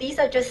these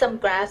are just some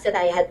graphs that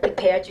I had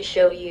prepared to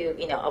show you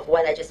of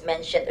what I just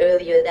mentioned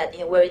earlier, that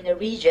we're in a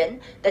region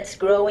that's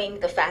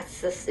growing the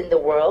fastest in the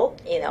world.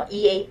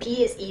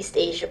 EAP is East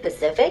Asia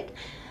Pacific.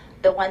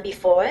 The one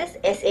before us,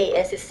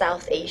 SAS, is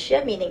South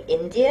Asia, meaning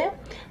India.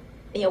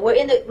 We're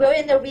in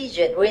the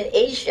region, we're in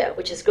Asia,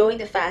 which is growing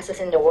the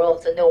fastest in the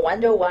world. So no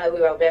wonder why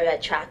we are very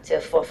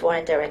attractive for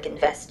foreign direct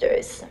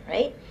investors,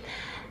 right?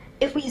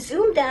 If we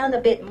zoom down a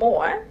bit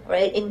more,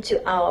 right,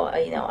 into our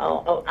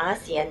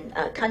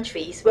ASEAN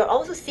countries, we're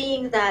also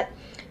seeing that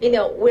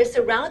we're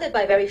surrounded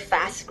by very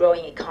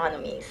fast-growing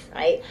economies,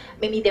 right?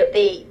 Maybe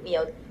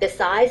the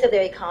size of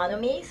their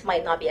economies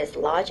might not be as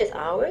large as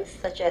ours,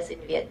 such as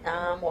in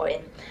Vietnam or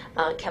in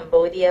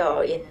Cambodia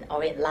or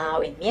in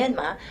Laos, in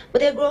Myanmar,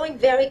 but they're growing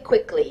very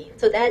quickly.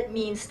 So that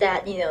means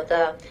that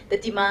the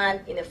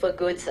demand for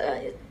goods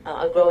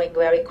are growing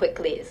very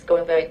quickly. It's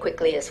growing very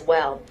quickly as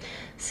well.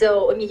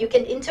 So, you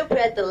can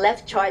interpret the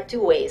left chart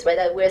two ways, right?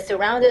 That we're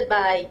surrounded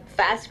by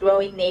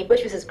fast-growing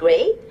neighbors, which is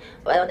great.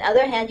 But on the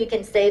other hand, you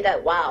can say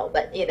that, wow,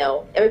 but,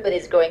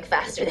 everybody's growing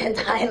faster than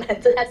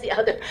Thailand. So that's the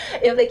other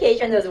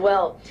implication as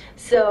well.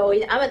 So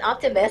I'm an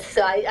optimist,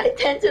 so I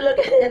tend to look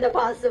at it in a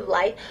positive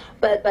light.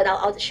 But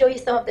I'll show you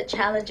some of the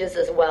challenges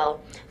as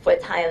well for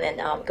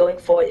Thailand going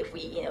forward if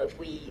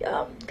we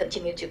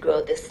continue to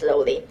grow this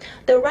slowly.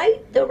 The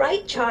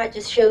right chart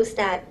just shows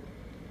that,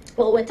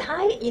 well, when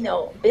Thai,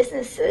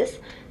 businesses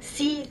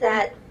see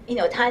that,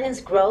 Thailand's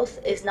growth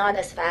is not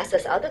as fast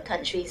as other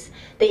countries,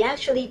 they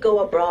actually go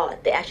abroad.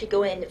 They actually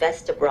go and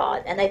invest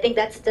abroad. And I think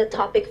that's the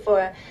topic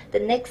for the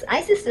next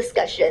ISIS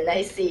discussion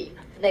I see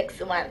next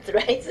month,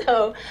 right?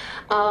 So,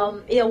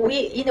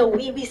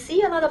 we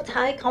see a lot of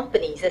Thai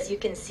companies, as you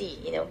can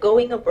see,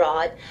 going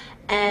abroad.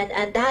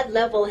 And that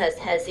level has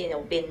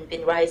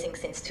been rising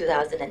since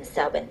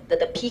 2007.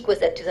 The peak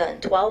was at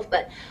 2012,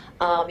 but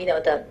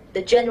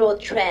the general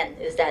trend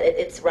is that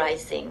it's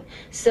rising.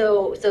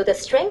 So the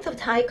strength of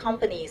Thai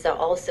companies are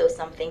also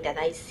something that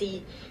I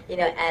see,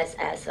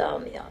 as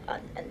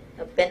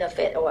a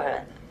benefit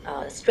or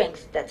a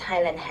strength that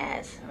Thailand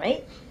has,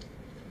 right?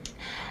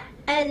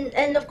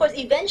 And of course,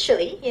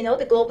 eventually,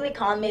 the global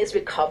economy is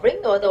recovering,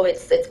 although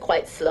it's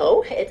quite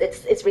slow.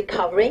 It's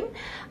recovering,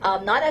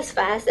 not as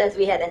fast as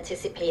we had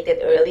anticipated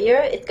earlier.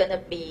 It's going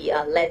to be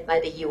led by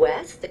the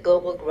U.S. The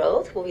global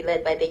growth will be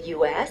led by the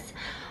U.S.,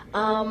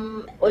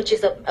 which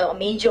is a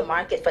major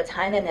market for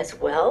Thailand as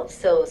well.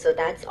 So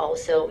that's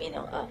also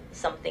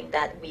something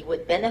that we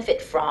would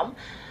benefit from.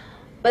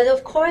 But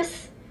of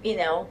course,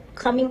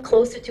 coming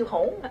closer to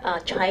home,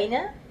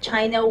 China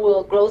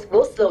growth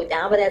will slow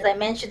down, but as I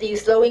mentioned to you,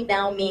 slowing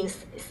down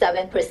means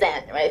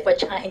 7%, right, for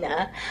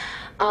China.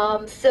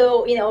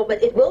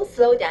 But it will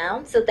slow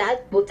down, so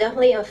that will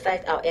definitely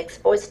affect our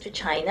exports to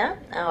China,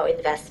 our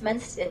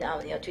investments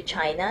to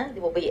China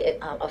will be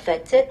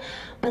affected.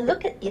 But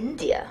look at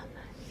India.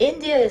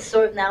 India is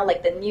sort of now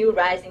like the new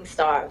rising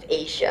star of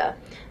Asia,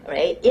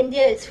 right?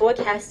 India is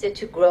forecasted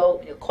to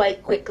grow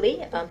quite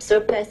quickly,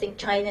 surpassing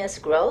China's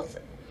growth.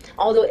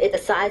 Although the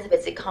size of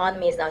its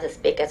economy is not as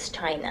big as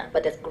China,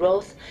 but its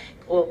growth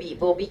will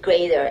be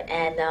greater,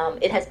 and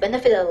it has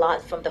benefited a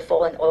lot from the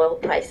fall in oil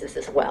prices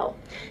as well.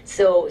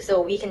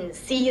 So we can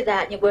see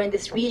that we're in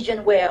this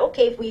region where,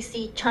 okay, if we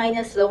see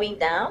China slowing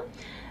down,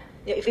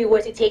 if we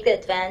were to take the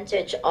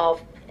advantage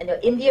of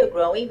India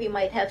growing, we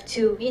might have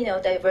to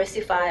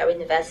diversify our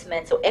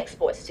investments or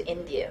exports to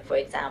India, for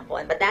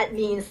example. But that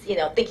means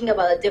thinking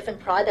about a different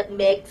product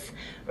mix,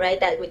 right?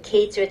 That would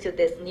cater to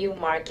this new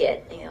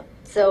market.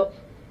 So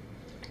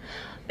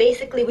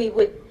basically, we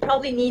would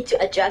probably need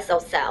to adjust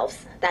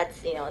ourselves.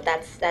 That's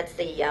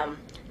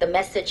the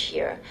message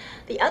here.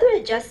 The other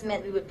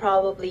adjustment we would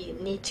probably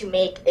need to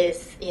make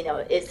is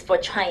for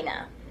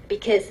China,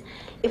 because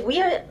if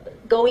we are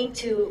going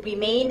to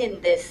remain in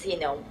this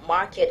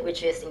market,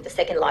 which is the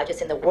second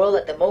largest in the world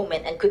at the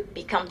moment and could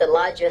become the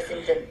largest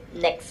in the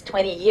next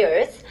 20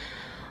 years,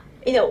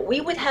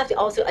 we would have to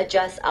also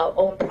adjust our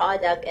own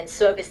product and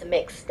service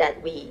mix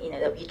that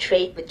we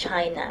trade with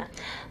China.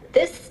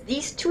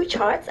 These two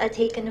charts are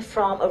taken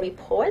from a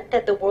report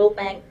that the World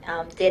Bank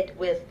did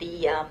with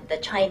the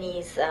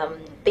Chinese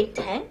think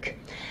tank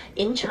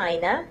in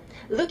China,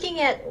 looking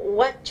at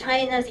what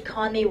China's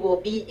economy will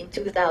be in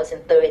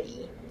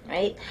 2030,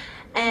 right?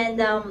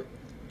 And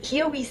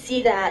here we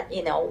see that,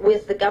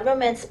 with the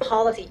government's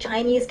policy,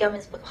 Chinese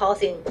government's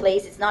policy in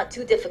place, it's not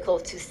too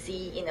difficult to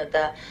see,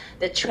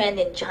 the trend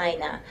in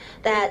China,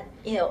 that,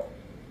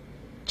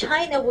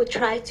 China would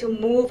try to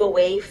move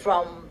away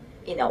from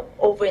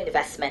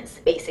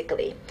over-investments,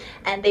 basically.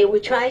 And they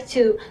would try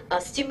to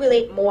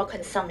stimulate more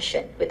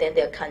consumption within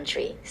their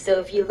country. So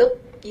if you look,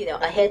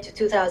 ahead to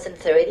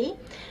 2030,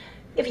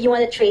 if you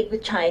want to trade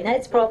with China,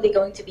 it's probably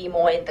going to be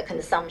more in the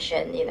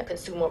consumption,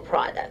 consumer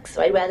products,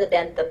 right, rather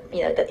than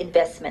the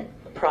investment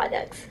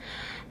products.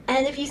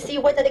 And if you see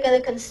what are they going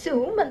to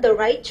consume, on the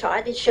right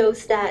chart, it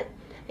shows that,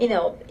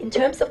 in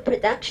terms of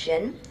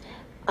production,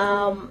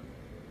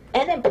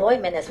 and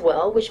employment as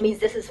well, which means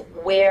this is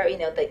where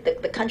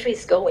the country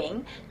is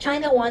going.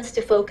 China wants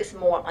to focus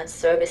more on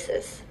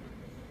services.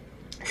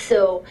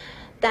 So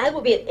that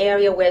would be an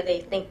area where they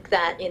think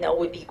that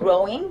would be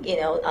growing,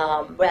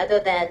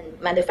 rather than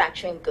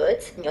manufacturing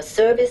goods.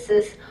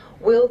 Services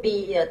will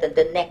be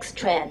the next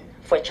trend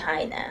for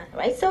China,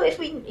 right? So if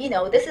we,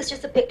 this is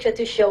just a picture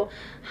to show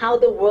how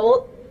the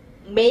world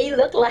may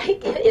look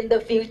like in the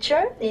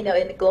future, in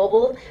the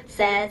global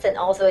sense, and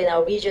also in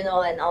our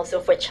regional, and also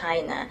for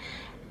China.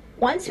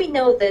 Once we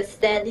know this,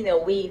 then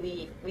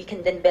we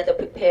can then better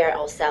prepare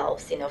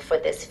ourselves, for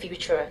this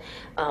future,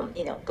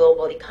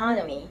 global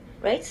economy,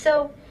 right?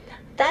 So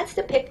that's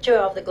the picture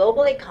of the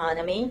global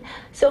economy.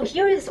 So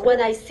here is what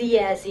I see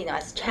as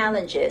as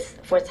challenges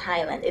for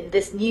Thailand in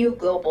this new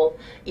global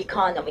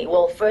economy.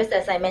 Well, first,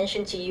 as I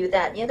mentioned to you,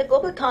 that the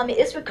global economy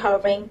is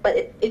recovering, but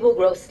it will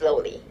grow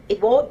slowly.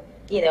 It won't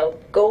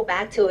go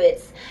back to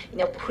its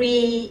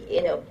pre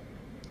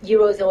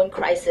Eurozone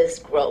crisis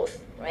growth.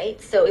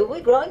 Right? So it will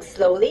be growing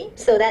slowly.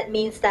 So that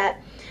means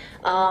that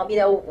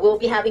we'll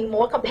be having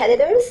more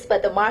competitors,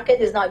 but the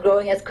market is not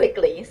growing as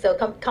quickly. So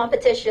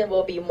competition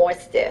will be more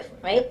stiff,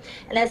 right?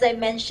 And as I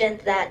mentioned,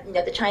 that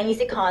the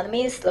Chinese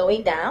economy is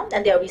slowing down,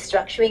 and they're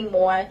restructuring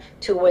more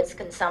towards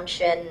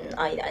consumption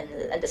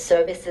and the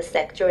services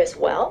sector as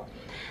well.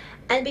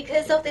 And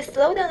because of the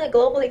slowdown in the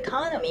global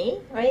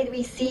economy, right,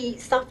 we see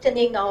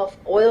softening of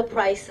oil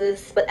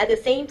prices, but at the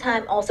same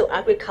time also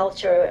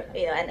agriculture,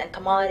 and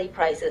commodity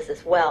prices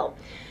as well.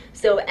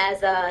 So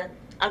as a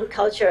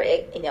agriculture,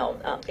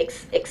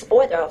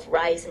 exporter of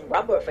rice and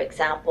rubber, for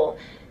example,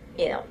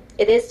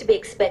 it is to be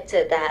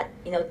expected that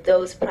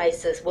those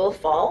prices will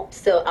fall.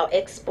 So our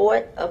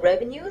export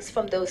revenues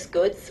from those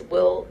goods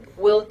will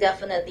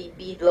definitely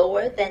be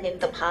lower than in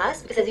the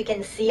past, because as you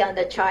can see on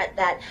the chart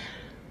that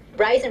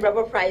rice and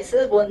rubber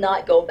prices will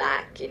not go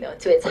back,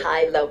 to its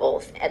high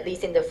levels, at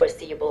least in the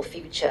foreseeable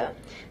future.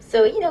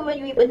 So,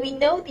 when we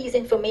know these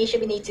information,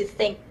 we need to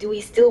think: do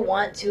we still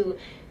want to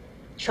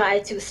try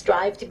to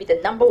strive to be the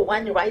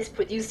 #1 rice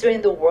producer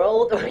in the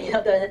world,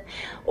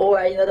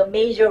 or the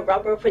major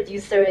rubber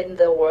producer in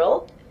the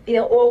world,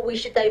 or we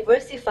should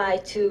diversify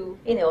to,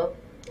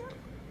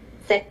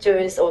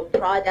 sectors or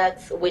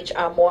products which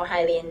are more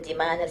highly in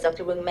demand, as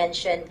Dr. Roong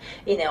mentioned,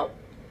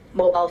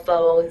 mobile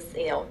phones,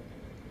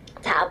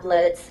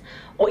 tablets,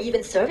 or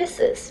even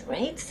services,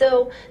 right?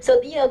 So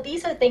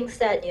these are things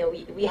that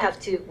we have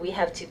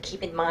to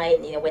keep in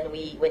mind, when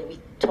we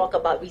talk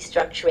about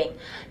restructuring,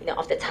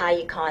 of the Thai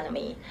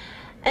economy.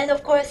 And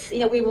of course,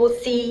 we will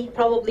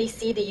probably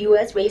see the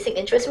U.S. raising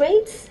interest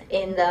rates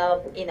in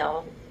the,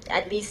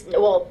 at least,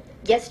 well,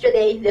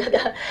 yesterday,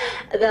 the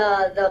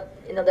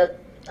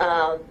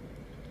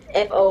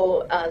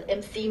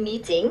FOMC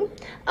meeting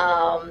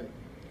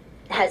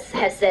has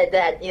said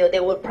that they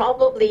will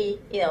probably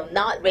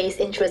not raise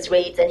interest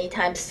rates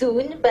anytime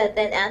soon, but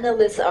then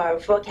analysts are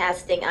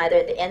forecasting either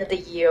at the end of the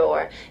year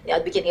or at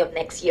the beginning of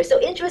next year.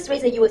 So interest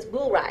rates in the U.S.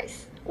 will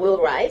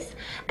rise,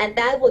 and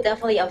that will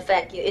definitely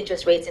affect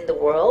interest rates in the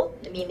world,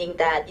 meaning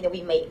that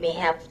we may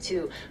have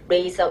to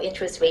raise our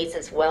interest rates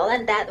as well,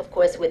 and that of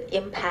course would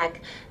impact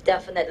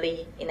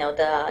definitely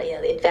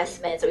the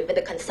investments or even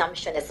the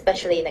consumption,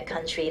 especially in a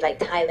country like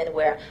Thailand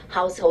where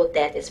household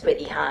debt is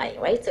pretty high,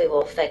 right? So it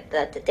will affect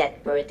the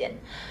debt burden.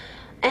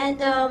 And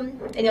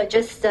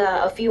just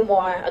a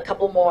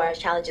couple more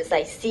challenges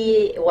I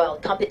see. Well,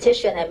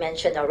 competition I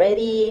mentioned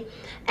already,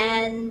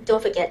 and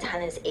don't forget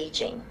Thailand's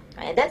aging.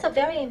 Right? And that's a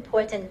very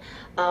important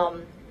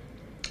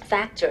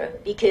factor,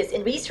 because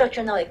in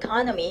restructuring our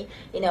economy,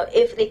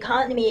 if the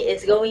economy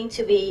is going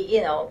to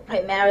be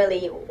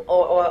primarily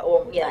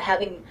or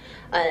having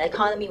an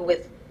economy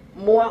with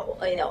more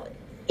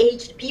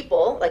aged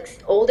people, like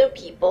older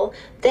people,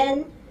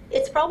 then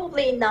it's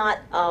probably not.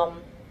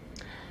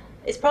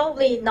 It's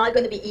probably not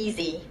going to be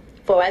easy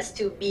for us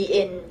to be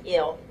in,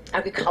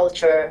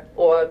 agriculture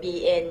or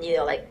be in,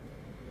 like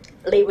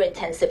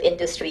labor-intensive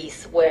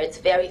industries where it's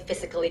very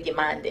physically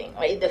demanding,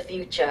 right, in the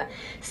future.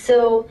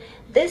 So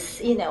this,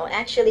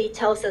 actually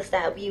tells us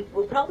that we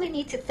will probably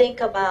need to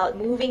think about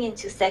moving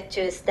into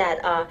sectors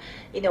that are,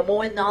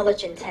 more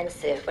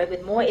knowledge-intensive, right,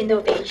 with more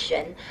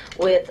innovation,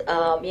 with,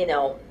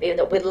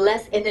 with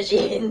less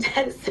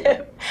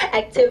energy-intensive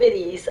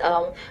activities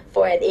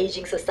for an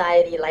aging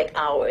society like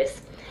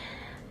ours.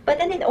 But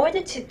then in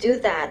order to do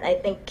that, I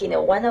think,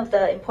 one of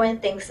the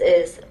important things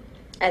is,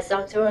 as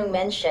Dr. Roong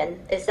mentioned,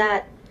 is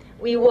that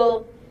we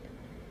will,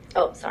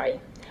 we'll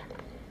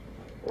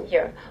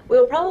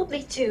probably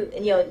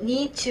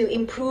need to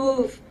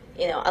improve,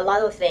 a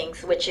lot of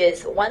things, which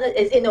is, one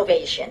is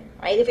innovation,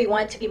 right? If we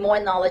want to be more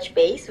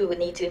knowledge-based, we would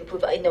need to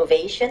improve our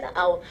innovation,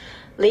 our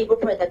labor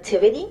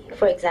productivity,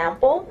 for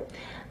example.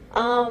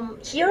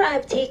 Here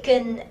I've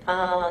taken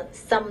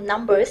some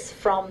numbers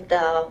from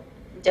the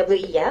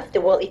WEF,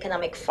 the World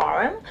Economic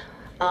Forum,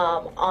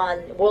 on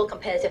world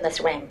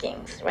competitiveness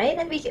rankings, right?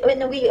 And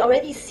we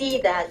already see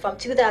that from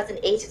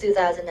 2008 to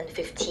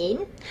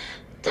 2015,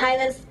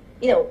 Thailand's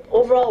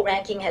overall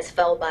ranking has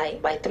fell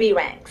by 3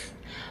 ranks.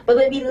 But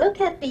when we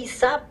look at the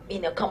sub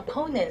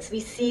components, we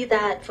see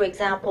that, for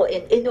example,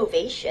 in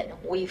innovation,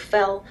 we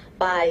fell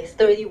by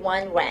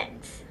 31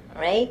 ranks,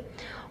 right?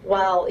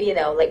 While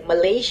like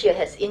Malaysia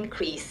has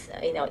increased,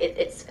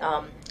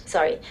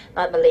 sorry,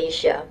 not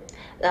Malaysia.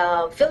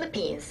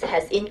 Philippines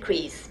has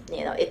increased,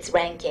 its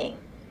ranking.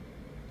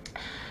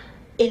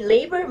 In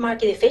labor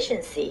market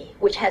efficiency,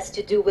 which has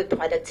to do with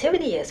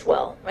productivity as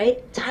well,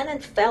 right?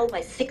 Thailand fell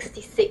by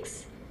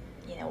 66,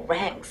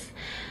 ranks.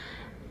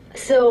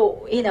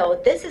 So,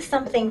 this is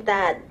something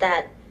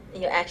that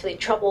actually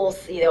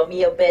troubles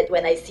me a bit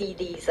when I see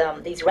these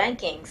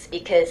rankings,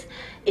 because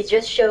it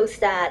just shows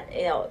that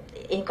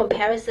in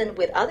comparison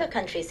with other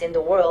countries in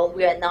the world,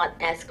 we are not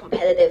as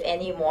competitive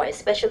anymore,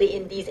 especially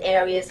in these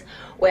areas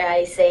where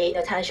I say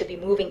Thailand should be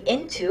moving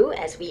into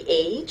as we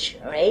age,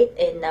 right?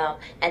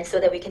 And so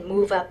that we can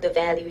move up the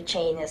value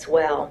chain as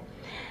well.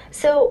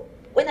 So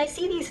when I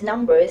see these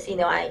numbers,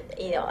 I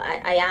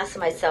ask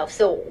myself,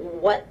 so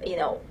what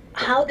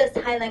how does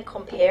Thailand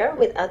compare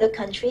with other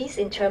countries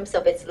in terms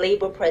of its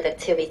labor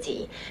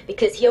productivity?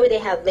 Because here they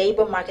have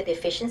labor market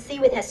efficiency,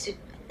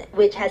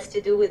 which has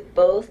to do with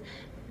both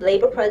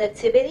labor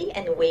productivity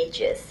and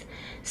wages.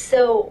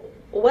 So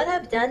what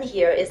I've done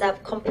here is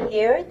I've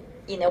compared,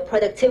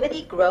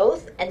 productivity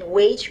growth and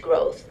wage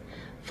growth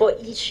for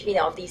each,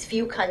 of these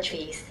few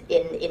countries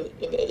in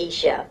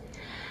Asia.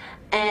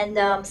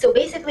 And so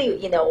basically,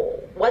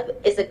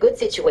 what is a good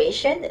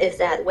situation is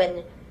that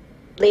when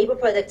labor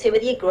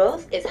productivity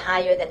growth is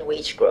higher than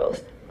wage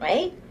growth,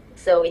 right?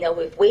 So,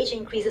 if wage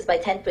increases by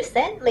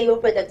 10%, labor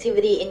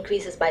productivity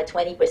increases by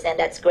 20%,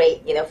 that's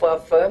great. For a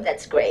firm,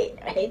 that's great,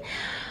 right?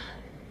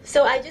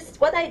 So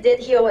what I did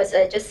here was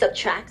I just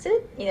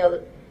subtracted,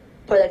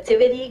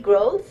 productivity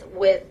growth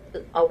with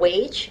a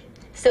wage.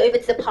 So if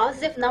it's a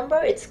positive number,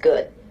 it's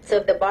good. So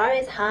if the bar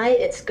is high,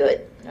 it's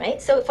good, right?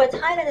 So for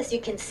Thailand, as you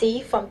can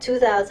see, from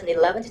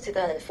 2011 to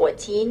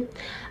 2014,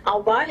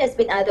 our bar has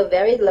been either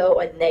very low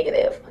or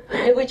negative,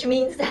 which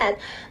means that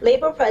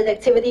labor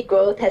productivity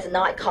growth has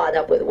not caught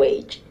up with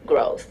wage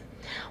growth.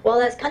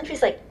 Whereas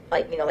countries like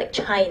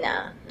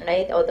China,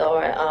 right, or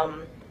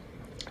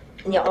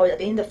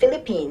in the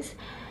Philippines,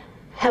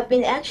 have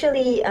been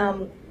actually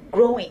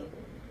growing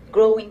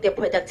their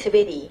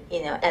productivity,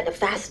 at a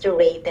faster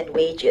rate than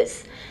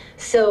wages.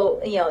 So,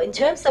 in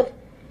terms of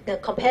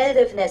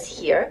competitiveness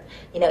here,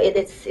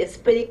 it's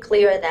pretty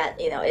clear that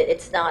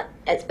it's not,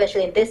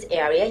 especially in this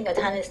area,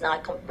 Thailand is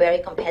not very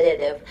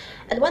competitive.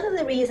 And one of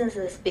the reasons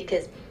is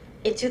because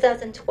in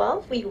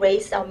 2012 we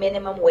raised our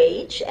minimum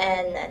wage,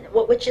 and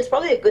which is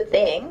probably a good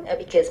thing,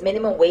 because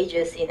minimum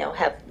wages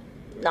have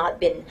not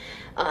been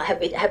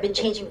have been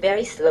changing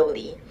very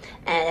slowly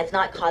and have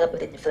not caught up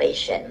with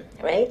inflation,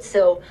 right?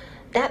 So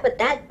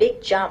that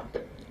big jump,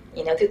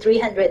 to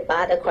 300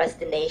 baht across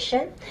the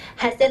nation,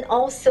 has then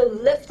also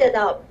lifted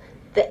up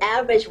the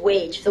average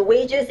wage. So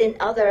wages in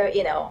other,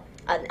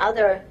 and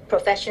other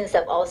professions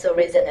have also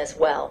risen as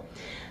well.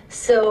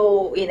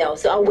 So,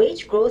 so our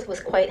wage growth was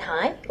quite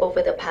high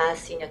over the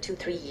past,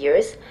 2-3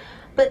 years.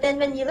 But then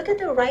when you look at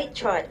the right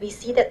chart, we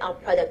see that our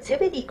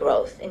productivity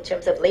growth in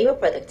terms of labor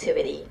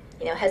productivity,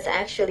 has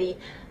actually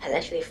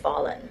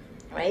fallen,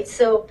 right?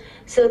 So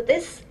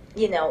this,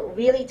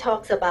 really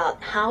talks about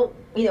how,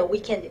 we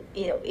can,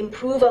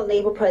 improve our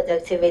labor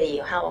productivity,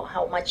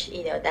 how much,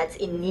 that's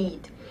in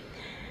need.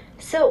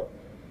 So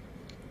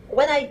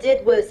what I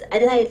did was,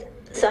 I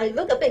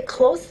looked a bit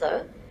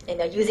closer,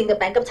 using the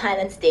Bank of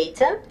Thailand's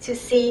data to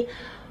see,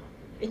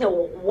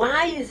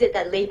 why is it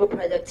that labor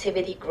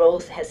productivity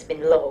growth has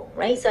been low,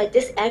 right? So I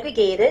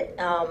disaggregated,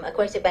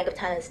 according to Bank of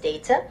Thailand's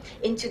data,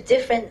 into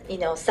different,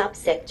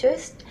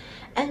 subsectors,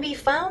 and we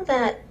found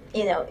that,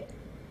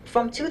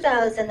 from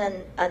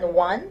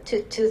 2001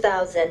 to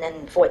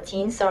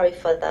 2014, sorry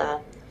for the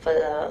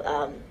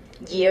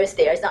years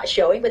there, it's not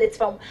showing, but it's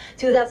from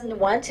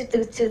 2001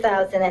 to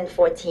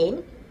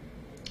 2014,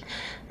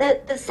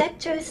 that the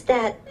sectors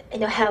that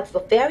have a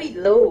very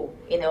low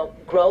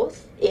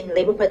growth in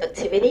labor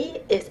productivity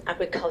is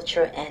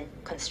agriculture and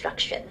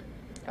construction,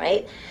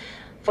 right?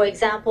 For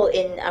example,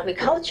 in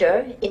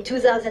agriculture, in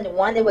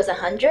 2001 it was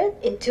 100.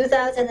 In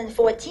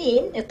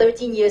 2014,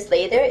 13 years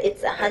later,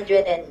 it's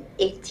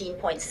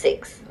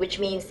 118.6, which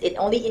means it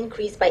only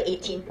increased by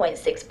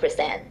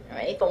 18.6%,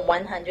 right? From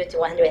 100 to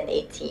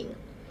 118.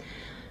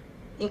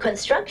 In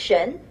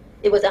construction,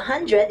 it was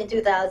 100 in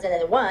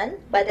 2001.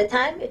 By the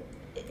time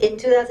in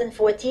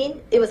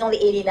 2014, it was only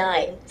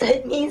 89. So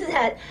it means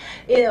that,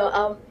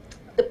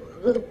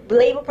 the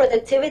labor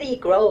productivity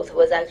growth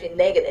was actually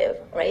negative,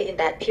 right, in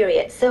that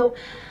period. So,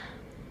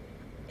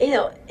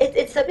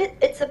 it's a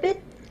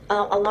bit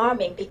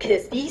alarming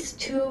because these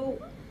two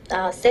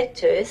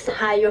sectors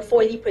hire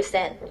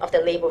 40% of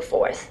the labor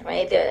force,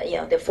 right? They're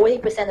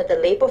 40% of the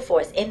labor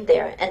force in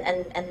there,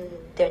 and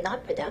they're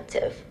not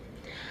productive.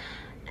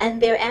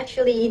 And they're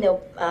actually,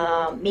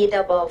 made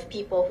up of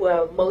people who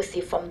are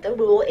mostly from the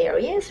rural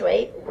areas,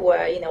 right? Who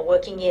are,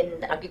 working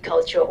in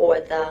agriculture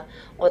or the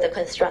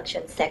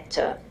construction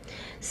sector.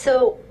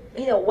 So,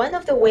 one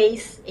of the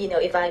ways,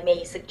 if I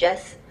may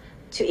suggest,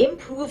 to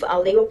improve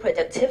our labor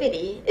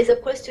productivity is,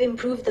 of course, to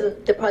improve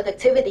the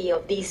productivity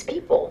of these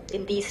people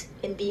in these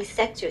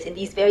sectors, in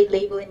these very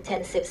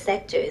labor-intensive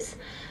sectors.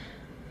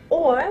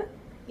 Or,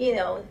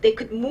 they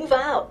could move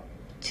out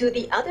to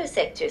the other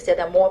sectors that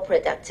are more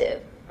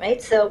productive. Right?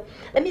 So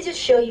let me just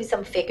show you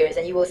some figures,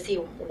 and you will see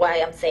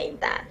why I'm saying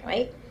that,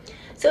 right?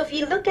 So if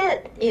you look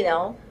at,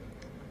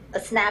 a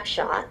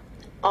snapshot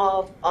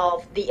of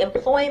the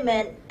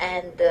employment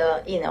and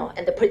the,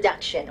 and the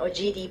production or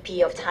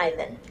GDP of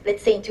Thailand,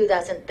 let's say in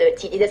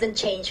 2013, it doesn't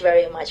change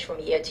very much from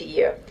year to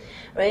year,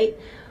 right?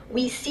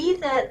 We see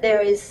that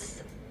there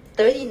is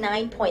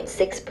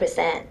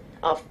 39.6%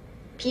 of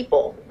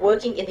people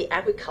working in the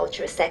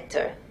agriculture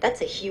sector.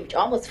 That's a huge,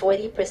 almost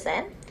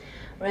 40%,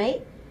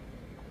 right?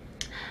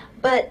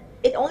 But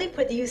it only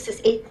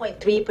produces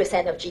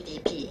 8.3% of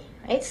GDP,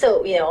 right?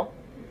 So,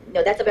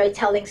 that's a very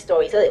telling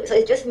story. So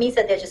it just means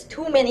that there's just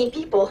too many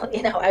people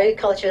in our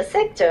agriculture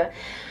sector.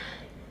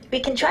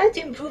 We can try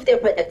to improve their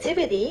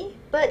productivity,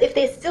 but if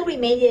they still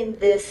remain in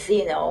this,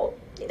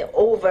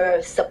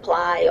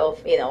 oversupply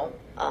of,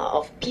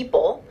 of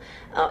people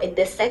in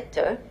this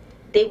sector,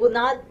 they will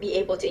not be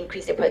able to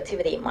increase their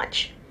productivity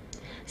much.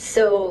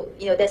 So,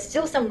 there's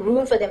still some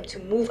room for them to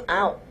move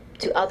out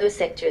to other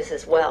sectors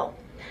as well.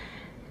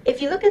 If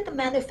you look at the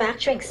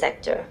manufacturing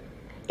sector,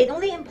 it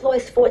only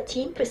employs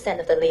 14%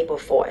 of the labor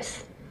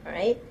force,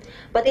 right?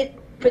 But it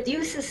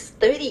produces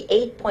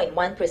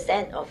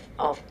 38.1%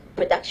 of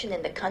production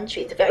in the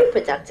country. It's very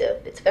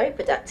productive. It's very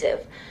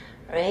productive,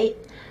 right?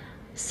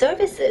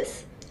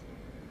 Services,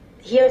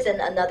 here's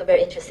another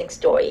very interesting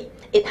story.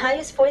 It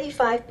hires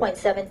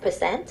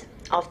 45.7%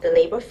 of the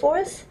labor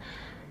force,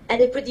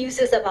 and it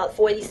produces about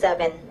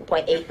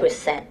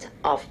 47.8%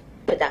 of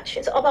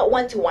production. So about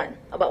 1 to 1.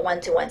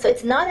 So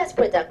it's not as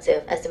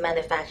productive as the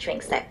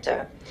manufacturing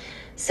sector.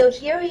 So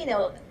here,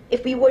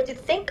 if we were to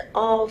think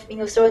of,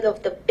 sort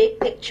of the big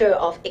picture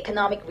of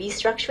economic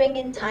restructuring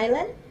in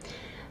Thailand,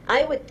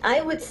 I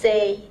would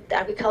say the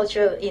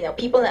agriculture,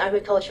 people in the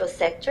agricultural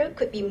sector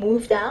could be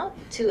moved out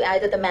to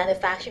either the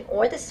manufacturing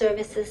or the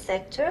services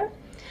sector,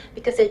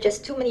 because there are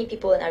just too many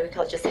people in the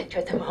agriculture sector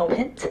at the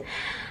moment.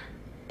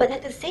 But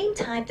at the same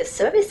time, the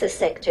services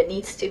sector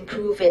needs to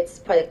improve its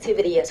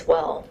productivity as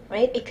well,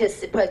 right? Because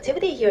the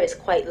productivity here is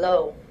quite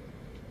low.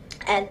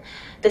 And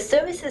the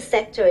services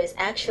sector is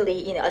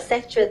actually, a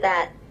sector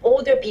that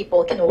older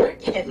people can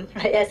work in,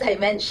 right? As I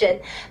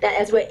mentioned, that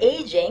as we're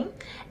aging,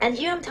 and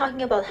here I'm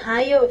talking about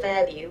higher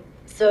value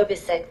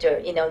service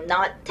sector,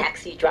 not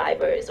taxi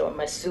drivers or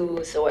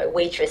masseuses or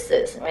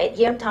waitresses, right?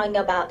 Here I'm talking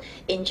about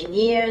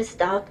engineers,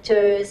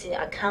 doctors,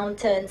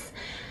 accountants.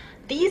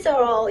 these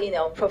are all,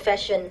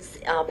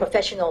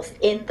 professionals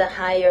in the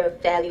higher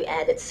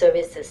value-added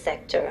services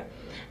sector.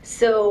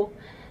 So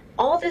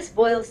all this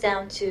boils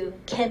down to,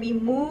 can we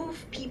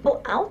move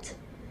people out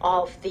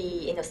of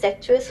the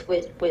sectors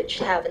which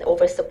have an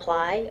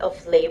oversupply of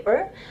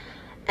labor,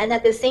 and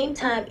at the same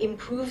time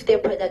improve their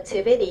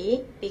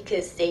productivity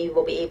because they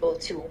will be able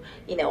to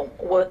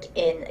work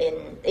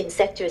in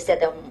sectors that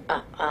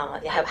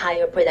have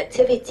higher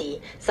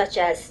productivity, such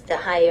as the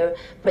higher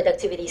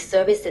productivity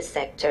services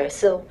sector.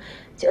 So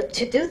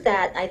to do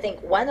that, I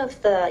think one of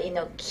the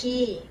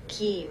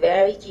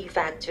very key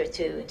factor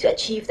to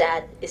achieve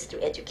that is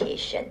through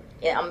education.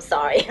 I'm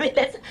sorry. I mean,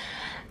 that's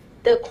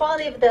the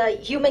quality of the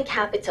human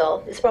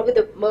capital is probably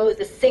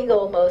the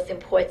single most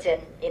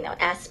important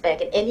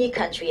aspect in any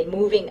country in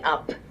moving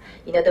up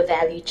the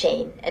value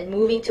chain and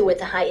moving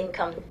towards a high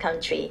income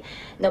country,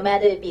 no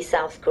matter it be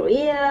South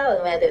Korea or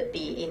no matter it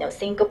be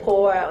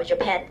Singapore or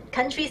Japan.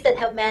 Countries that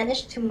have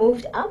managed to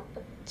move up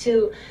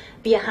to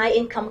be a high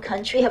income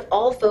country have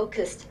all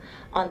focused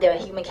on their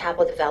human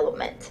capital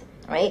development,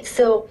 right?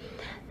 So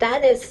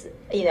that is,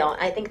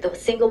 I think the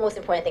single most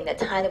important thing that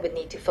Thailand would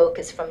need to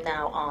focus from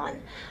now on.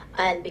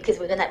 And because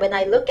when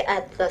I look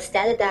at the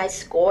standardized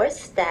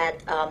scores that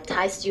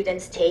Thai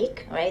students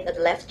take, right, the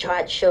left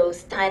chart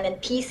shows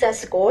Thailand PISA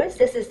scores.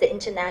 This is the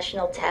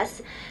international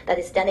test that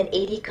is done in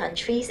 80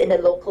 countries in the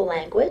local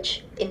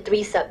language in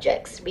 3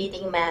 subjects: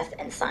 reading, math,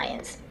 and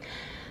science.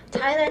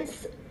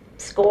 Thailand's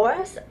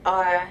scores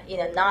are,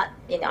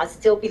 are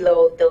still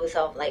below those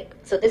of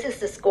so this is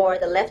the score,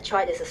 the left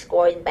chart is a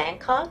score in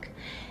Bangkok.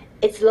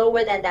 It's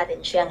lower than that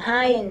in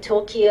Shanghai and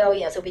Tokyo,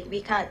 so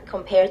we can't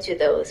compare to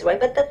those, right?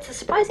 But the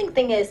surprising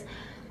thing is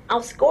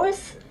our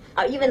scores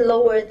are even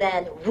lower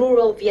than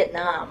rural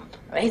Vietnam,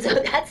 right? So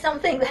that's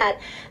something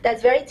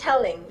that's very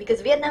telling,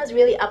 because Vietnam is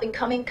really up and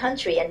coming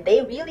country and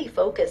they really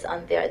focus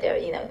on their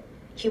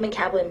human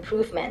capital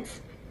improvements.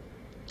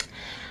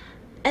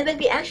 And when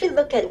we actually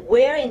look at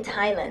where in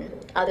Thailand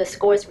are the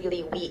scores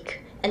really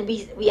weak, and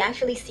we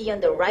actually see on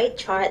the right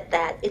chart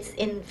that it's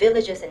in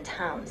villages and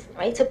towns,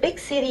 right? So big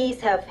cities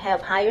have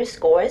higher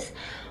scores,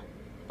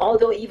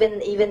 although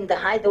even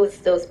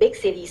those big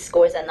city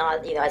scores are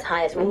not as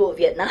high as rural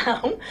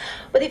Vietnam.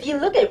 But if you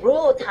look at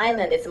rural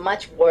Thailand, it's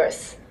much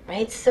worse,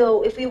 right?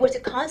 So if we were to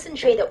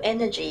concentrate our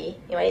energy,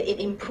 right, in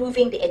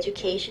improving the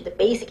education, the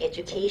basic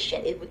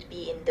education, it would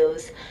be in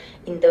those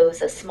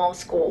small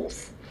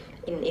schools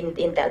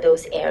in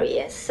those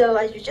areas. So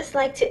I would just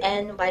like to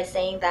end by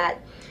saying that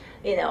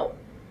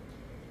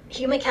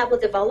human capital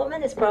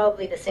development is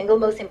probably the single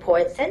most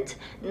important,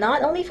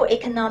 not only for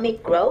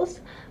economic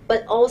growth,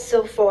 but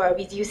also for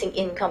reducing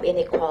income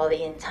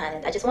inequality in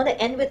Thailand. I just want to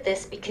end with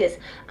this because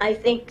I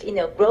think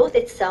growth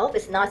itself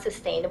is not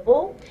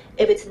sustainable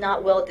if it's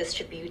not well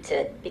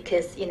distributed.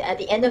 Because at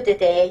the end of the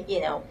day,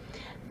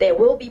 there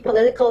will be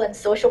political and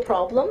social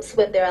problems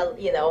when there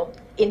are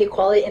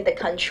inequality in the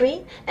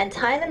country. And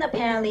Thailand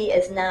apparently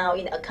is now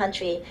a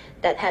country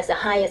that has the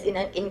highest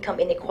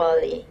income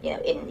inequality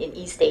in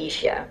East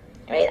Asia.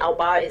 Right? Our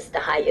bar is the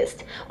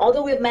highest.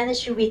 Although we've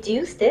managed to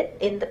reduce it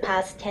in the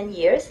past 10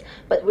 years,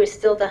 but we're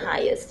still the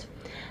highest.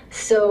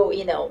 So,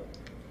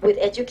 with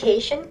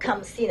education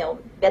comes,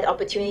 better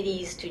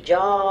opportunities to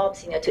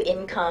jobs, to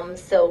income.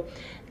 So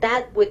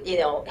that would,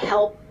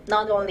 help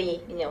not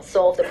only,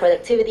 solve the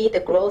productivity,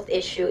 the growth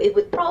issue, it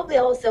would probably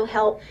also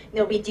help,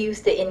 reduce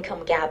the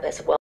income gap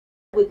as well.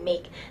 It would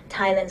make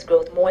Thailand's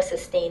growth more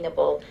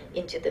sustainable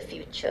into the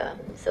future.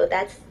 So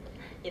that's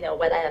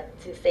what I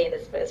have to say in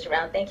this first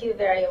round. Thank you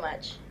very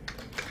much.